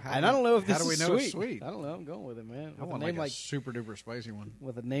savory. going for? Well, how And do I we- don't know if how this do we is know sweet. it's sweet? I don't know. I'm going with it, man. I With want a name like a like super duper spicy one.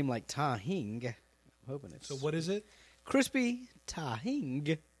 with a name like Tahing. I'm hoping it's So what is it? crispy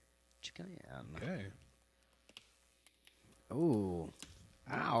Tahing chicken. Okay. Oh,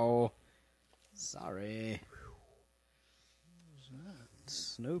 ow! Sorry.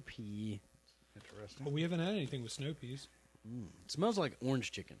 Snow pea. Interesting. But we haven't had anything with snow peas. It smells like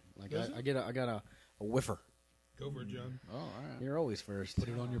orange chicken. Like Does I got a whiffer. Go for it, John. Oh, all right. You're always first, Put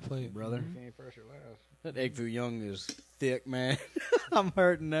it on your plate, brother. Can't first or last. That egg foo young is thick, man. I'm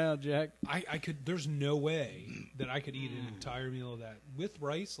hurting now, Jack. I could. There's no way that I could eat an entire meal of that with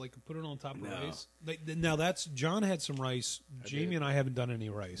rice. Like put it on top of rice. Like, now that's John had some rice. Jamie and I haven't done any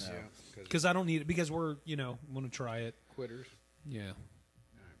rice Yeah. because I don't need it because we're want to try it. Quitters. Yeah.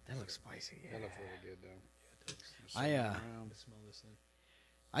 That looks spicy. Yeah. That looks really good, though. I Smell this thing.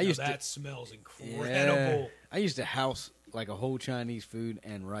 I used that to smells yeah, incredible. I used to house like a whole Chinese food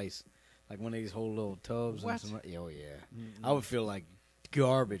and rice, like one of these whole little tubs. What? And some, oh yeah, I would feel like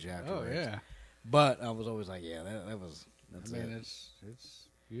garbage afterwards. Oh, yeah. But I was always like, yeah, that's I mean, it. it's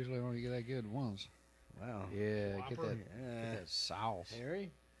usually only get that good once. Wow. Yeah, get Whopper. that sauce.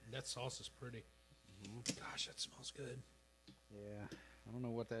 Harry. That sauce is pretty. Gosh, that smells good. Yeah. I don't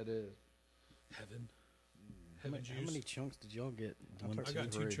know what that is. Heaven. How Heaven many, how many juice. chunks did y'all get? I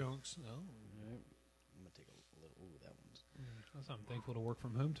got 2 3. chunks. Oh. All right. I'm gonna take a little. Ooh, that one's. I'm thankful to work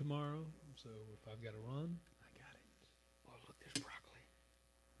from home tomorrow. So if I've got to run, I got it. Oh, look, there's broccoli.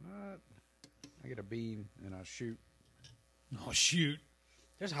 What? I get a bean and I shoot. Oh shoot!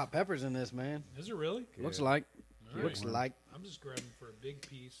 There's hot peppers in this, man. Is it really? Looks like. All Looks right. like. I'm just grabbing for a big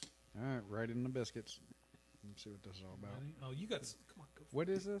piece. All right, right in the biscuits. Let's see what this is all about. Ready? Oh, you got. Come on, go. What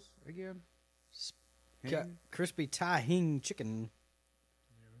is this again? Crispy Thai hing chicken.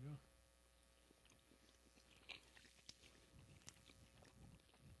 There we go.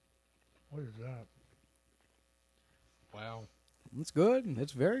 What is that? Wow. It's good.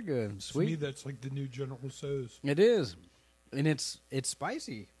 It's very good. To me, Sweet. that's like the new General Tso's. It is, and it's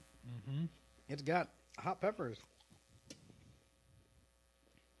spicy. Mm-hmm. It's got hot peppers.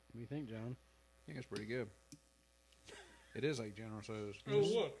 What do you think, John? I think it's pretty good. It is like General Tso's. Oh,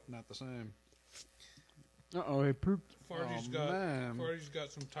 look. Not the same. Uh-oh, he pooped. Farty's Oh, got man. Farty's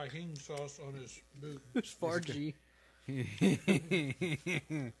got some tahini sauce on his boot. It's Fargy. This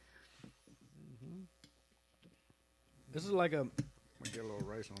is like a. We get a little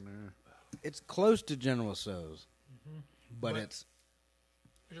rice on there. It's close to General Tso's, but But- it's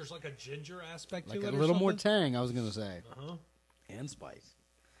There's like a ginger aspect like to a it. little more tang. I was gonna say, Uh and spice.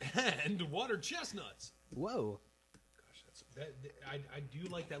 huh. And water chestnuts. Whoa. Gosh, I do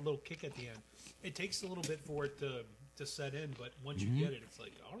like that little kick at the end. It takes a little bit for it to set in, but once you get it, it's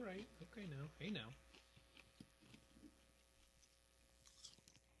like, all right, okay, now, hey now.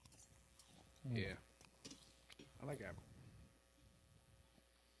 Yeah. I like that.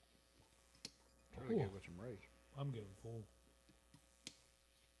 Really Cool. good with some rice. I'm getting full.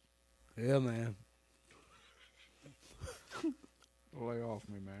 Yeah, man. Lay off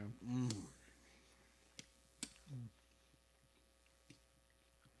me, man.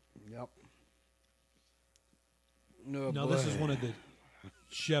 Yep. No, Now, this is one of the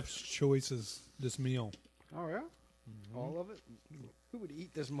chef's choices, this meal. Oh, yeah? all of it. Who would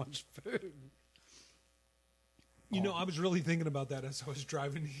eat this much food? You know, I was really thinking about that as I was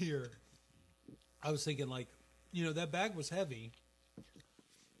driving here. I was thinking, like, that bag was heavy.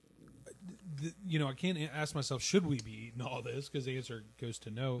 I can't ask myself, should we be eating all this? Because the answer goes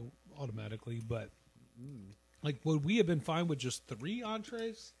to no automatically. But, like, would we have been fine with just 3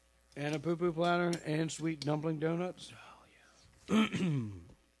 entrees? And a poo-poo platter and sweet dumpling donuts. Oh, yeah.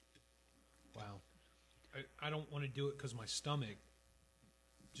 Wow. I don't want to do it because my stomach,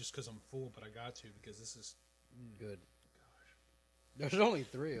 just because I'm full, but I got to because this is... Good. There's only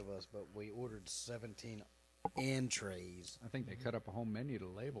 3 of us, but we ordered 17 entrees. I think they cut up a whole menu to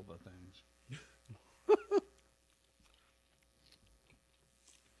label the things.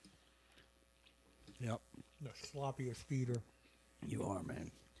 Yep. The sloppiest feeder. You are,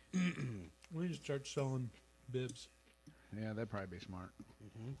 man. We need to start selling bibs. Yeah, that'd probably be smart.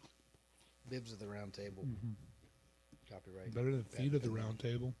 Bibs of the round table. Copyright. Better than feet of the round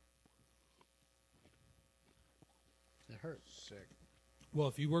table. It hurts. Sick. Well,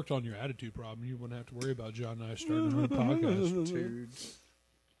 if you worked on your attitude problem, you wouldn't have to worry about John and I starting our own podcast. Tudes.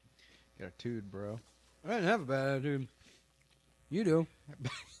 Got a tude, bro. I didn't have a bad attitude. You do.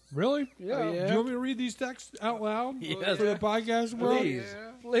 Really? Yeah. Do you want me to read these texts out loud Yes. for the podcast world? Please.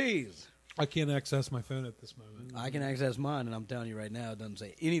 Please. I can't access my phone at this moment. I can access mine, and I'm telling you right now, it doesn't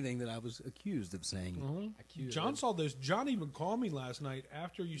say anything that I was accused of saying. John saw this. John even called me last night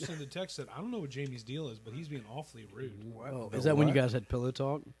after you sent the text. Said, "I don't know what Jamie's deal is, but he's being awfully rude." Oh, is that when you guys had pillow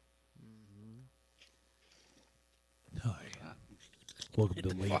talk? Hi. Welcome to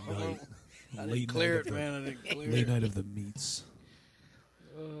late night. I didn't clear it, man. I didn't clear Late it. night of the meats.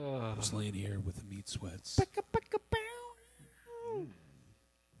 I was laying here with the meat sweats.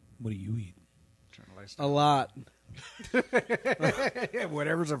 What are you eating? lifestyle. A lot. Yeah,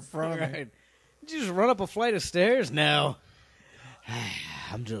 whatever's in front of me. Right. Did you just run up a flight of stairs? No.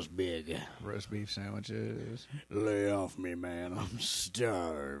 I'm just big. Roast beef sandwiches. Lay off me, man. I'm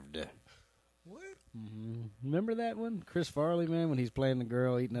starved. What? Remember that one? Chris Farley, man, when he's playing the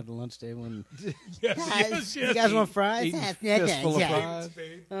girl eating at the lunch table. And Yes, you guys want fries? Eating fistful of fries.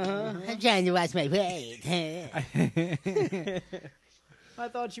 I'm trying to watch my weight. I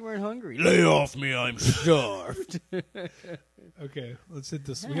thought you weren't hungry. Lay off me, I'm starved. Okay, let's hit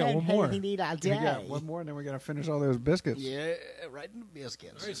this. We got one more. We got one more, and then we got to finish all those biscuits. Yeah, right in the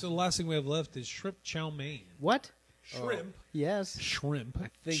biscuits. All right, so the last thing we have left is shrimp chow mein. What? Shrimp. Yes. Shrimp.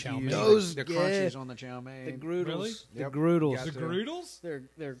 think chow you mein. used Those- The yeah. crunchies on the chow mein. The groodles. Really? The Yep. groodles. Got The to. groodles? They're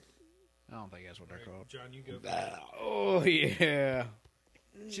I don't think that's what they're called. John, you go. oh yeah.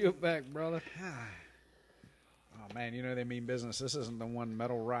 Chew it back, brother. Oh, man, you know they mean business. This isn't the one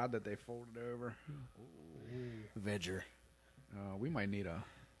metal rod that they folded over. Vegger. We might need a...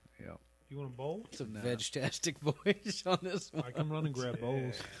 Yep. You want a bowl? It's a veg-tastic voice on this one. I can run and grab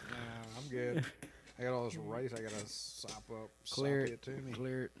bowls. Nah, I'm good. I got all this rice I got to sop up. Clear sop it. to me.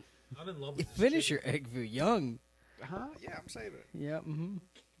 Clear it. I'm in love You with this finish chicken. your egg foo young. Huh? Yeah, I'm saving it. Yeah.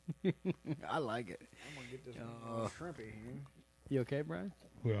 I like it. I'm going to get this shrimpy here. You okay, Brian?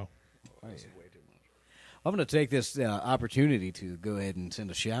 Well, This is way too much. I'm going to take this opportunity to go ahead and send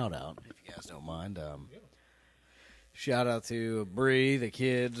a shout out, if you guys don't mind. Shout out to Bree, the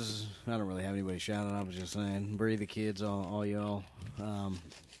kids. I don't really have anybody shouting. I was just saying, Bree, the kids, all y'all.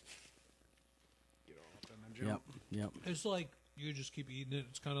 Get all up in the jump. Yep. it's like you just keep eating it.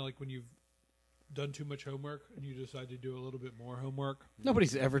 It's kind of like when you've done too much homework and you decide to do a little bit more homework.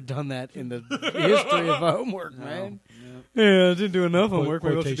 Nobody's ever done that in the history of homework, man. Yeah, I didn't do enough homework.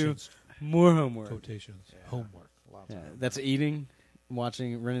 Maybe I should do Quotations. more homework. Quotations. Homework. Lots Yeah, of that's eating,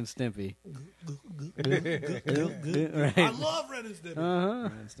 watching Ren and Stimpy. I Right. love Ren and Stimpy. Uh-huh.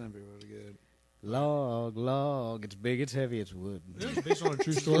 Man, Stimpy was good. Log. It's big, it's heavy, it's wood. It's based on a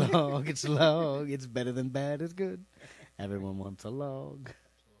true story. It's log. It's better than bad, it's good. Everyone wants a log.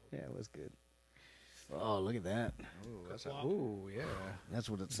 Yeah, it was good. Oh, look at that. Oh, that's yeah. That's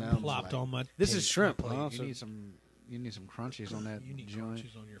what it sounds Plopped like. on my This is shrimp, plate. huh? You So- need some. You need some crunchies on that You need joint.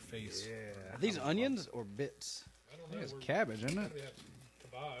 crunchies on your face. Yeah. Are these onions or bits? I don't I think know. it's We're- cabbage, isn't it? we have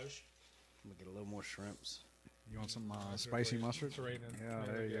cabbage. I'm going to get a little more shrimps. You want some spicy mustard? It's raining. Yeah,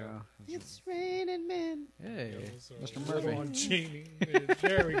 there you go. It's raining, man. Hey, So Mr. a little Murphy. on Cheney.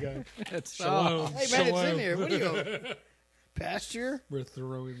 There we go. It's Shalom. Hey, man, it's Shalom. in here. What do you pasture? We're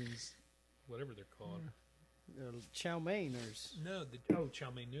throwing these, whatever they're called. Chow meiners. No,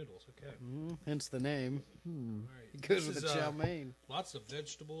 chow mein noodles. Okay. Hence the name. All right. It goes This with is, the chow mein. Lots of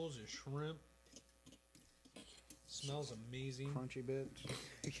vegetables and shrimp. Smells amazing. crunchy bits.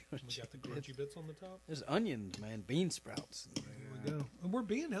 We got the crunchy bits on the top. There's onions, man. Bean sprouts. There we go. And we're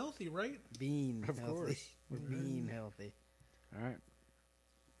being healthy, right? Bean Of healthy. course. We're bean healthy. All right.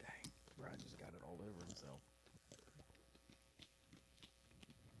 Dang. Brian just got it all over himself.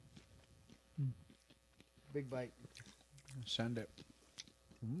 Big bite. Send it.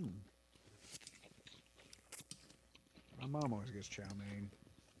 My mom always gets chow mein.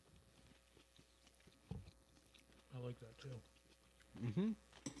 I like that too.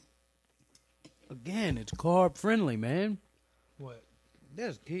 Again, it's carb friendly, man. What?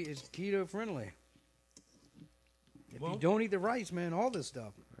 Yes, it's keto friendly. If Well- you don't eat the rice, man, all this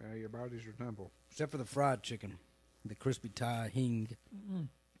stuff. Your body's your temple. Except for the fried chicken. The crispy Thai hing.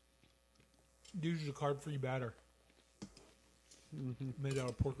 Use a carb-free batter. Made out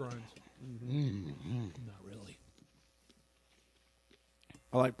of pork rinds. Not really.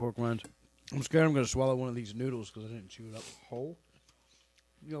 I like pork rinds. I'm scared I'm going to swallow one of these noodles because I didn't chew it up whole.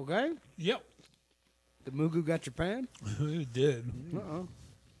 You okay? Yep. The mugu got your pan? It did. Uh-uh.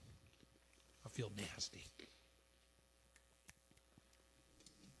 I feel nasty.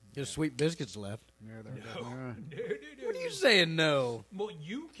 There's sweet biscuits left. Yeah, they're definitely are. What are you saying no? Well,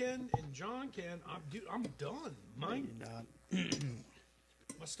 you can and John can. I'm done. Mine. Not.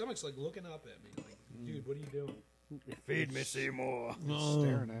 My stomach's like looking up at me. Like, dude, what are you doing? Feed me, Seymour.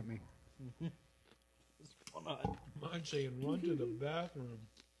 Staring at me. Mine's saying run to the bathroom.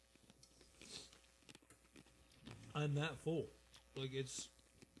 I'm that full. Like this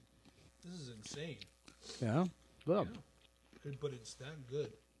is insane. Yeah? Good. But it's that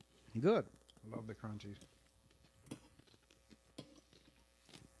good. Good. Love the crunchies.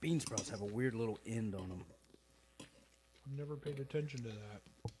 Bean sprouts have a weird little end on them. I've never paid attention to that.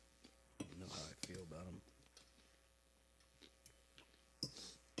 I don't know how I feel about them.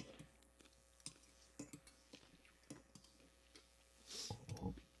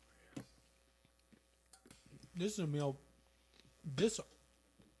 This is a meal. This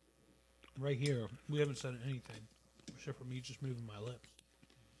right here, we haven't said anything except for me just moving my lips.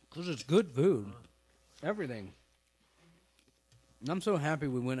 Because it's good food. Everything. I'm so happy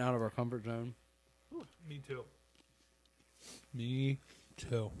we went out of our comfort zone. Me too. Me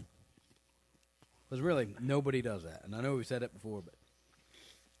too. Because really, nobody does that. And I know we said it before, but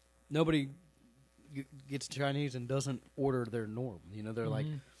nobody gets Chinese and doesn't order their norm. You know, they're like,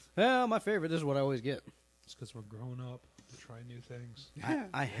 well, my favorite, this is what I always get. It's because we're growing up. We try new things.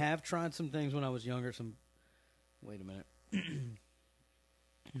 I have tried some things when I was younger. Wait a minute.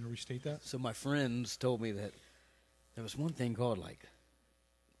 You know, restate that? So my friends told me that there was one thing called like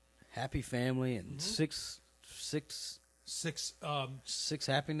Happy Family and six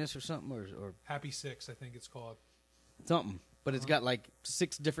happiness or something or Happy Six, I think it's called. something. But it's got like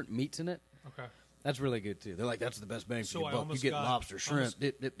 6 different meats in it. Okay. That's really good too. They're like, that's the best bang for So your I buck. You almost get got- lobster, shrimp, almost-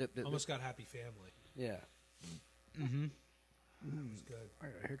 dip. Almost got Happy Family. Yeah. It's good. I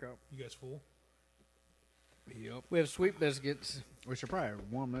got a hiccup. You guys full? Yep. We have sweet biscuits. We should probably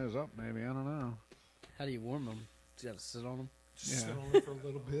warm those up, maybe. I don't know. How do you warm them? You got to sit on them Just Yeah. sit on it for a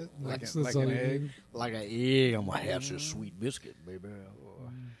little bit. Like That's like all an you egg. need. like an egg. I'm gonna have some sweet biscuit, baby.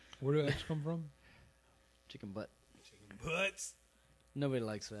 Where do eggs come from? Chicken butt. Butts. Nobody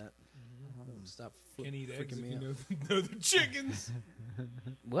likes that. Stop Can't eat eggs freaking if me you out. know the chickens.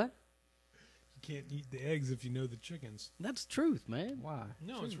 What? You can't eat the eggs if you know the chickens. That's truth, man. Why?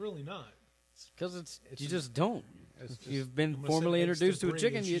 No, it's really not. Because you just don't. It's just, You've been I'm gonna formally send eggs introduced to a Brie,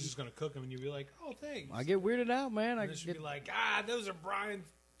 chicken. and You, she's just gonna cook them, and you'll be like, "Oh, thanks." I get weirded out, man. I And then she'll get be like, "Those are Brian's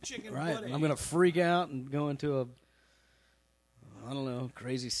chicken right. butt I'm gonna eggs." freak out and go into a, I don't know,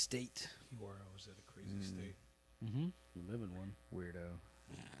 crazy state. You are always at a crazy state. Mm-hmm. You live in one. weirdo.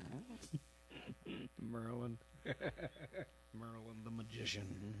 Merlin. Merlin the magician.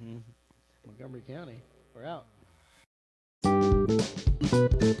 Mm-hmm. Montgomery County. We're out.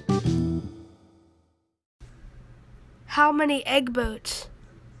 How many egg boats?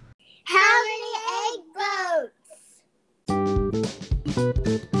 How many egg boats?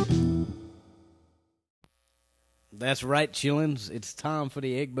 That's right, chillins. It's time for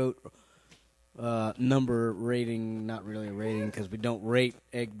the egg boat number rating. Not really a rating because we don't rate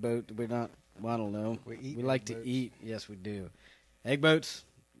egg boat. We're not. Well, I don't know. We eat We like egg to boats. eat. Yes, we do. Egg boats,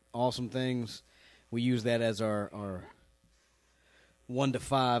 awesome things. We use that as our 1 to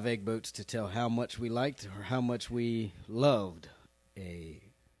 5 egg boats to tell how much we liked or how much we loved a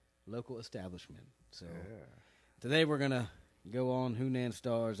local establishment. So today we're gonna go on Hunan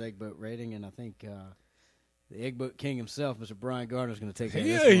Star's egg boat rating, and I think the egg boat king himself, Mr. Brian Gardner, is going to take that.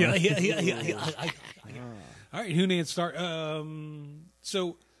 Yeah. All right, Hunan start.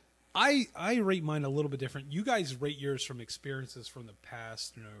 So I rate mine a little bit different. You guys rate yours from experiences from the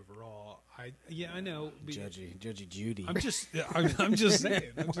past and overall. I know. but Judgy Judy. I'm just saying.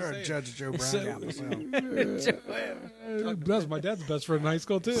 Or Judge Joe Brown So- got myself. That's my dad's best friend in high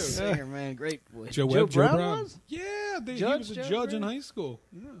school too. Singer, man, great. Joe Joe Webb, Joe Brown Brown. was? Yeah, he Judge was a Joe judge in Brown? high school.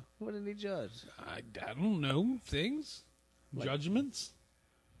 Yeah. What did he judge? I don't know things, judgments.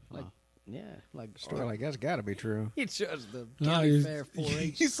 Yeah, like Story like that's got to be true. he judged the No, county he, fair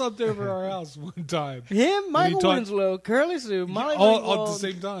 4-H. he slept over our house one time. Him, Michael talk- Winslow, Curly Sue, Molly all at Ringwald. the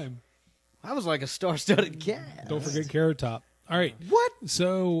same time. I was like a star-studded cat. Don't forget Carrot Top. All right. What?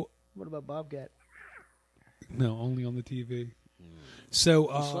 So What about Bobcat? no, only on the TV. So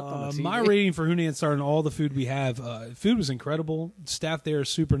slept on the my TV. rating for Hunan Star and all the food we have, food was incredible. Staff there is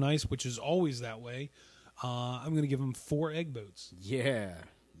super nice, which is always that way. I'm going to give them 4 egg boats. Yeah,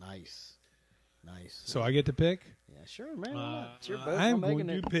 nice. So I get to pick. Yeah, sure, man. why not? It's your boat. I'm making going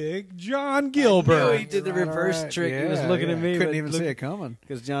to it. pick John Oh, Gilbert. he did the reverse trick. He was Yeah, looking yeah. at me. Couldn't but even look- see it coming.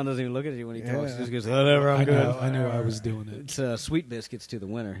 Because John doesn't even look at you when he Yeah. talks. He just goes, whatever, I I'm good. knew I was doing it. It's sweet biscuits to the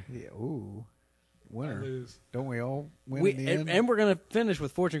winner. Yeah. Ooh. I Winner. lose. Don't we all win in the end? And we're going to finish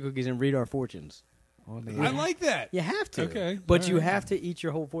with fortune cookies and read our fortunes. On the I end? like that. You have to. Okay. But All you right. have to eat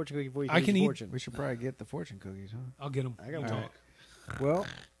your whole fortune cookie before you I can can eat eat- fortune. We should probably get the fortune cookies, huh? I'll get them. I got All one. right. Well,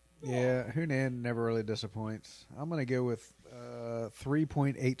 yeah, Hunan never really disappoints. I'm going to go with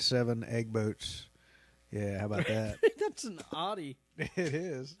 3.87 egg boats. Yeah, how about that? That's an Audi. It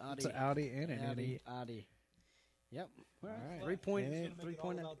is. It's an Audi. Audi and an Indy. Audi. Yep. All right. right. 3 point. Yeah. 3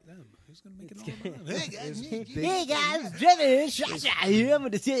 point. them. Who's going to make it all about them? Hey guys, Trevor, Shasha here. I'm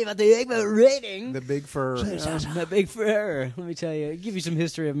going to tell you about the egg boat rating. The big fur. My big fur. Let me tell you, give you some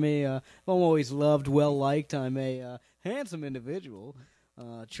history of me. I'm always loved, well liked. I'm a handsome individual,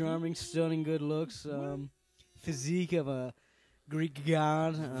 charming, stunning, good looks, physique of a Greek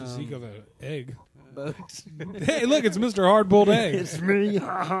god. Physique of an egg. Boat. Hey, look, it's Mr. Hardboiled Egg. It's me.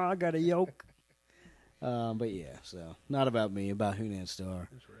 I got a yolk. But yeah, so not about me, about Hunan Star.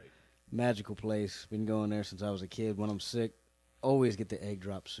 That's right. Magical place. Been going there since I was a kid. When I'm sick, always get the egg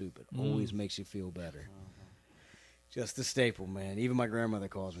drop soup. It always makes you feel better. Just the staple, man. Even my grandmother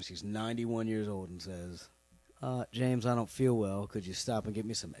calls me. She's 91 years old and says, James, I don't feel well. Could you stop and get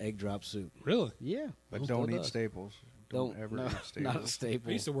me some egg drop soup? Really? Yeah. But still don't eat does. Staples. Don't ever no, eat Staples. Not a staple.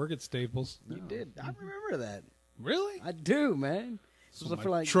 I used to work at Staples. You did. I remember that. Really? I do, man. This was My for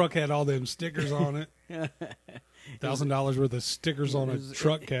like truck had all them stickers on it. $1,000 worth of stickers on a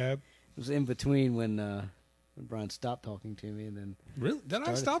truck cab. It was in between when Brian stopped talking to me, and then Really? Did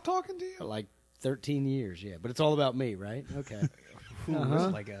I stop talking to for you? like 13 years. Yeah, but it's all about me, right? Okay. Ooh, this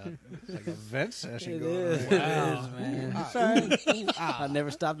is like a vent session It going is. on. It is, man. It's all right. I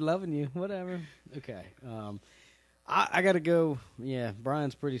never stopped loving you. Whatever. Okay. I got to go. Yeah,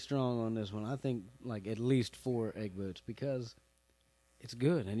 Brian's pretty strong on this one. I think like at least 4 egg boats because it's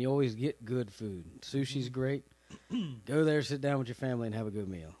good, and you always get good food. Sushi's great. Go there, sit down with your family, and have a good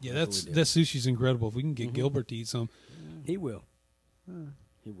meal. Yeah, what that we do. sushi's incredible. If we can get Gilbert to eat some, He will.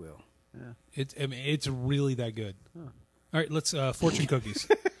 He will. it's really that good. All right, let's fortune cookies.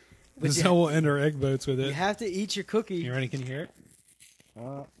 This is how we'll end our egg boats with You it. have to eat your cookie. You ready? Can you hear it?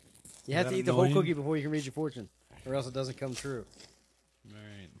 You have that to eat the whole annoying? cookie before you can read your fortune, or else it doesn't come true. All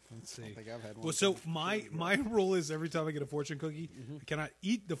right, let's see. I think I've had one. Well, so my rule is every time I get a fortune cookie, I cannot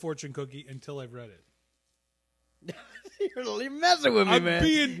eat the fortune cookie until I've read it. You're messing with me, I'm man.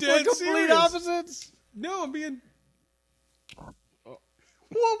 being dead We're complete serious. opposites. No, I'm being. What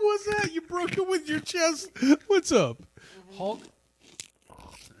was that? You broke it with your chest. What's up, Hulk?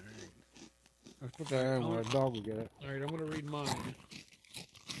 Let's put that in where a dog will get it. All right, I'm going to read mine.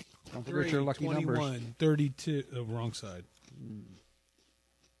 Don't forget your lucky numbers. 21, 32. Oh, wrong side.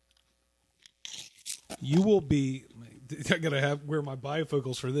 You will be. I got to wear my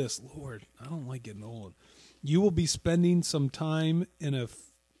bifocals for this. Lord, I don't like getting old. You will be spending some time in a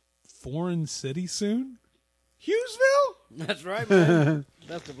foreign city soon. Hughesville? That's right, man.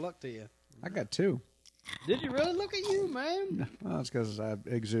 Best of luck to you. I got 2. Did you really look at you, man? Well, that's because I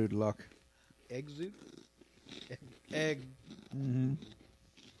exude luck. Exude? Egg.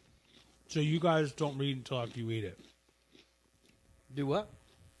 So you guys don't read until after you eat it. Do what?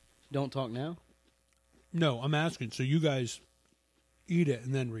 Don't talk now? No, I'm asking. So you guys eat it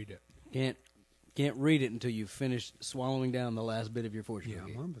and then read it. Can't read it until you've finished swallowing down the last bit of your fortune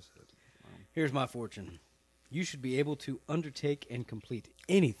cookie. Here's my fortune. You should be able to undertake and complete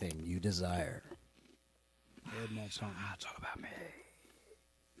anything you desire. It's all about me.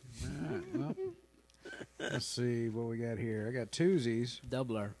 All right, well, let's see what we got here. I got 2s.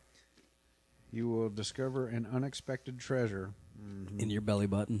 Doubler. You will discover an unexpected treasure. In your belly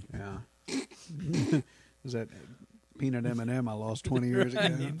button. Yeah. Is that peanut M&M I lost 20 years ago?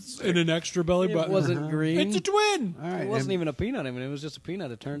 In an extra belly It button. wasn't green. It's a twin. All right. It wasn't even a peanut. I mean, it was just a peanut.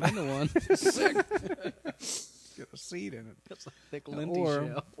 It turned into one. Get a seed in it. It's a thick linty Or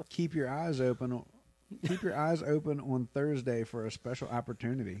shell. keep your eyes open. Keep your eyes open on Thursday for a special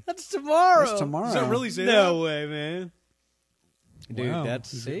opportunity. That's tomorrow. That's tomorrow. Does that really say No that? way, man. Dude, Wow.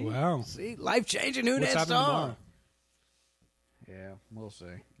 that's Is see, it- wow. see, life changing. Who What's that happening star? tomorrow? Yeah, we'll see.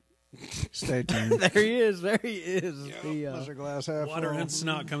 Stay tuned. There he is. There he is. The, Unless your glass half Water full. and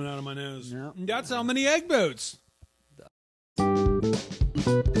snot coming out of my nose. Yeah. That's how many egg boats.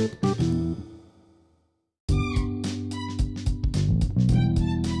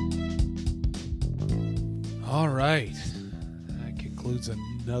 All right. That concludes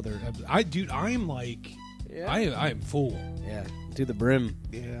another episode. I am like, Yeah. I am full. Yeah, to the brim.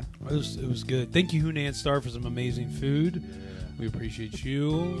 Yeah. It was good. Thank you, Hunan Star, for some amazing food. We appreciate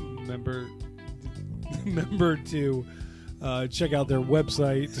you. Remember to check out their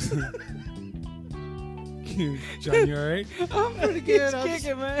website. John, you all right? I'm pretty good. I'm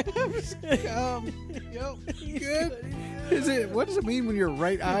kicking, man. Good. Is it? What does it mean when your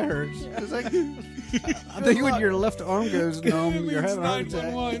right eye hurts? It's like, I think when your left arm goes numb, you're having a heart attack.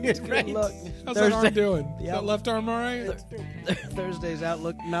 911. It's great. Look, How's that arm doing? Is Yep. that left arm all right? Thursday's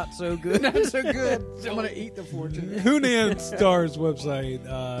outlook not so good. Not so good. I'm gonna eat the fortune. Hunan Star's website,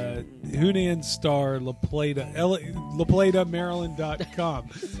 Hunan Star, La Plata, LaPlataMaryland.com.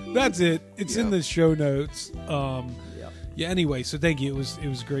 That's it. It's in the show notes. Yeah, anyway, so thank you. It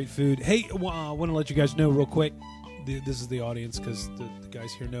was great food. Hey, I want to let you guys know real quick. This is the audience because the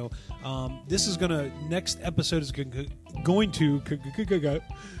guys here know. This is next episode is going to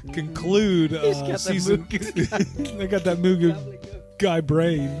conclude season. I got that Mugu guy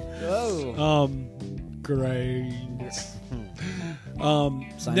brain. Oh. Great.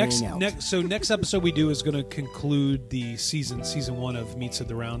 Signing out. So next episode we do is going to conclude the season 1 of Meats at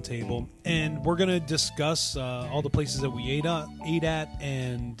the Round Table, and we're going to discuss all the places that we ate at,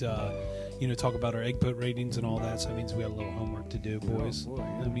 and talk about our egg boat ratings and all that. So that means we have a little homework to do, boys. Oh, boy,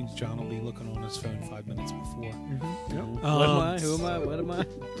 yeah. That means John will be looking on his phone 5 minutes before. Yep. What am I? Who am I? What am I?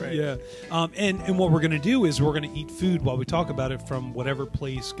 Right. Yeah, and what we're going to do is we're going to eat food while we talk about it from whatever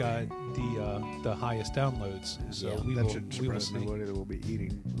place got the highest downloads. So Yeah, we that will should we will surprise see. nobody that we'll be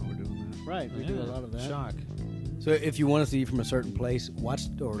eating while we're doing that. Right, we do a lot of that. Shock. So if you want us to eat from a certain place, watch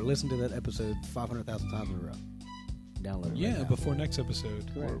or listen to that episode 500,000 times in a row. Download it. Right Yeah, now. before next episode.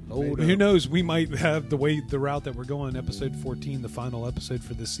 Correct. Load Who knows? We might have the route that we're going. Episode 14, the final episode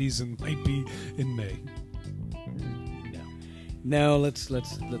for this season, might be in May. No, let's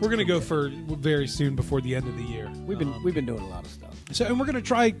We're gonna go for very soon before the end of the year. We've been doing a lot of stuff. So, and we're gonna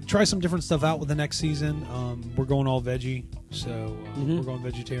try some different stuff out with the next season. We're going all veggie, so we're going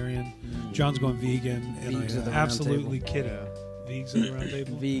vegetarian. John's going vegan, and Vegs at the I'm round absolutely kidding. Vegs at the round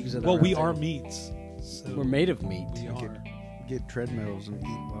table. Vegs at the Well, round we table. are meats. So We're made of meat. We are. Get treadmills and eat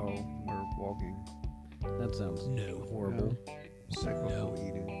while we're walking. That sounds No. horrible. Cyclical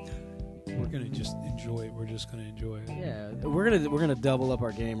eating. We're gonna just enjoy it. We're just gonna enjoy it. Yeah, we're gonna double up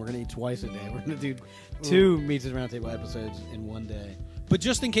our game. We're gonna eat twice a day. We're gonna do 2 Meats at the Round Table episodes in one day. But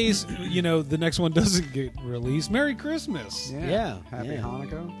just in case the next one doesn't get released, Merry Christmas. Yeah. Happy Yeah.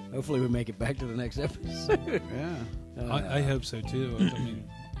 Hanukkah. Hopefully, we make it back to the next episode. Yeah. I hope so too. I mean,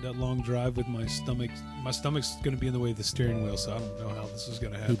 that long drive with my stomach's going to be in the way of the steering wheel, so I don't know how this is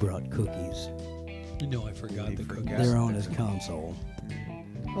going to happen. brought cookies. No, I forgot the cookies. forgot. They're on his console.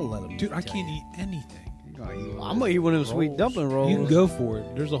 I'll let him. Dude, I can't eat anything. You gotta eat I'm gonna eat one of them sweet rolls. dumpling rolls. You can go for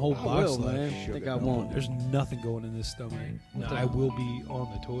it. There's a whole I box will, left. man. I think I Sugar. won't. There's nothing going in this stomach. No, I will be on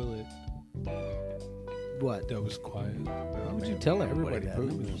the toilet. What? That was quiet. Why would you tell everybody that?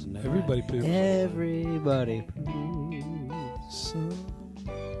 poops. Nobody wants to know. Everybody poops. Everybody poops.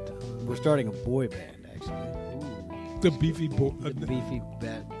 We're starting a boy band, actually. The beefy boy. The beefy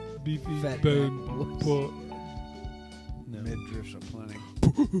bat. beefy fat bone. back boys. Bo- Midriffs aplenty.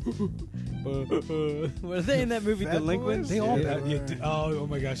 Were they in that movie Fat Delinquents? Boys? They all Yeah. have. Yeah, oh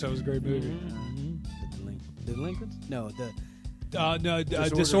my gosh, that was a great movie. The Delinquents? No, the No,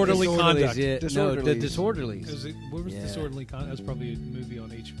 disorderly Disorderlies, conduct. Yeah. No, the Disorderlies. Disorderlies. What was Yeah. disorderly conduct? That was probably a movie on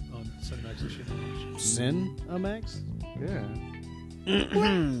Cinemax and shit. Sin Max? Yeah.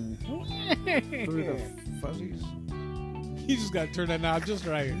 Through the fuzzies. You just got to turn that knob just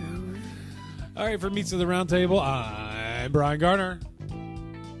right. All right, for Meats of the Round Table, I'm Brian Garner.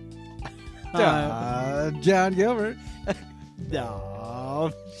 John Gilbert.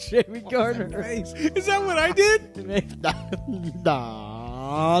 No, Jamie Gardner. Is that what I did?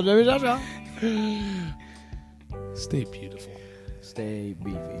 No, Jamie Joshua. Stay beautiful. Stay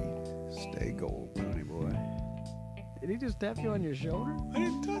beefy. Stay gold, Brownie boy. Did he just tap you on your shoulder? I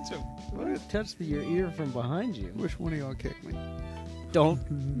didn't touch him. What? Touched your ear from behind you. Which one of y'all kicked me? Don't.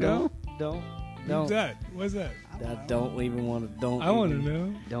 No? Don't. Who's Don't. that? What's that? I don't even want to. Don't. I want to even-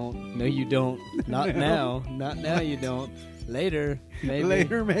 know. Don't. No, you don't. Not now. Not now. You don't. Later. Maybe.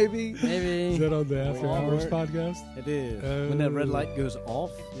 Later, maybe. Maybe. Is that on the After Well, Hours we're- podcast? It is. When that red light goes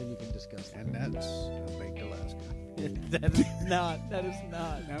off, then you can discuss it. And that's a baked Alaska. That is not. That is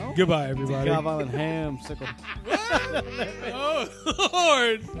not. No? Goodbye, everybody. Cobb Island ham sickle. Oh,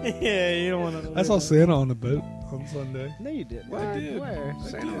 Lord. Yeah, you don't want to. I saw Santa on the boat on Sunday. No, you didn't. What? I did. Where?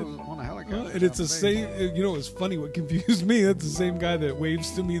 Santa was on a helicopter. And it's the south of Vegas. same, you know, it's funny what confused me. That's the same guy that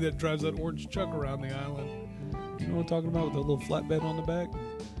waves to me that drives that orange truck around the island. You know what I'm talking about with the little flatbed on the back?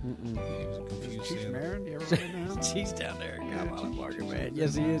 He was confused. Chief Santa. Marin, you ever been down? She's down there. Yeah, Cobb Island she's- Market, she's man. up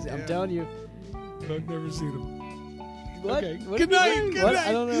Yes, he there. is. I'm Yeah. telling you. I've never seen him. What? Okay. What Good did you night. say? Good What? night.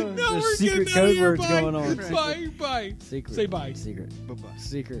 I don't know. No, There's we're secret getting out of code here. words Bye. going on. Bye. Bye. Secret. Say bye. Secret. Bye-bye.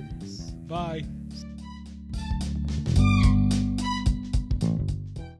 Secret. Bye.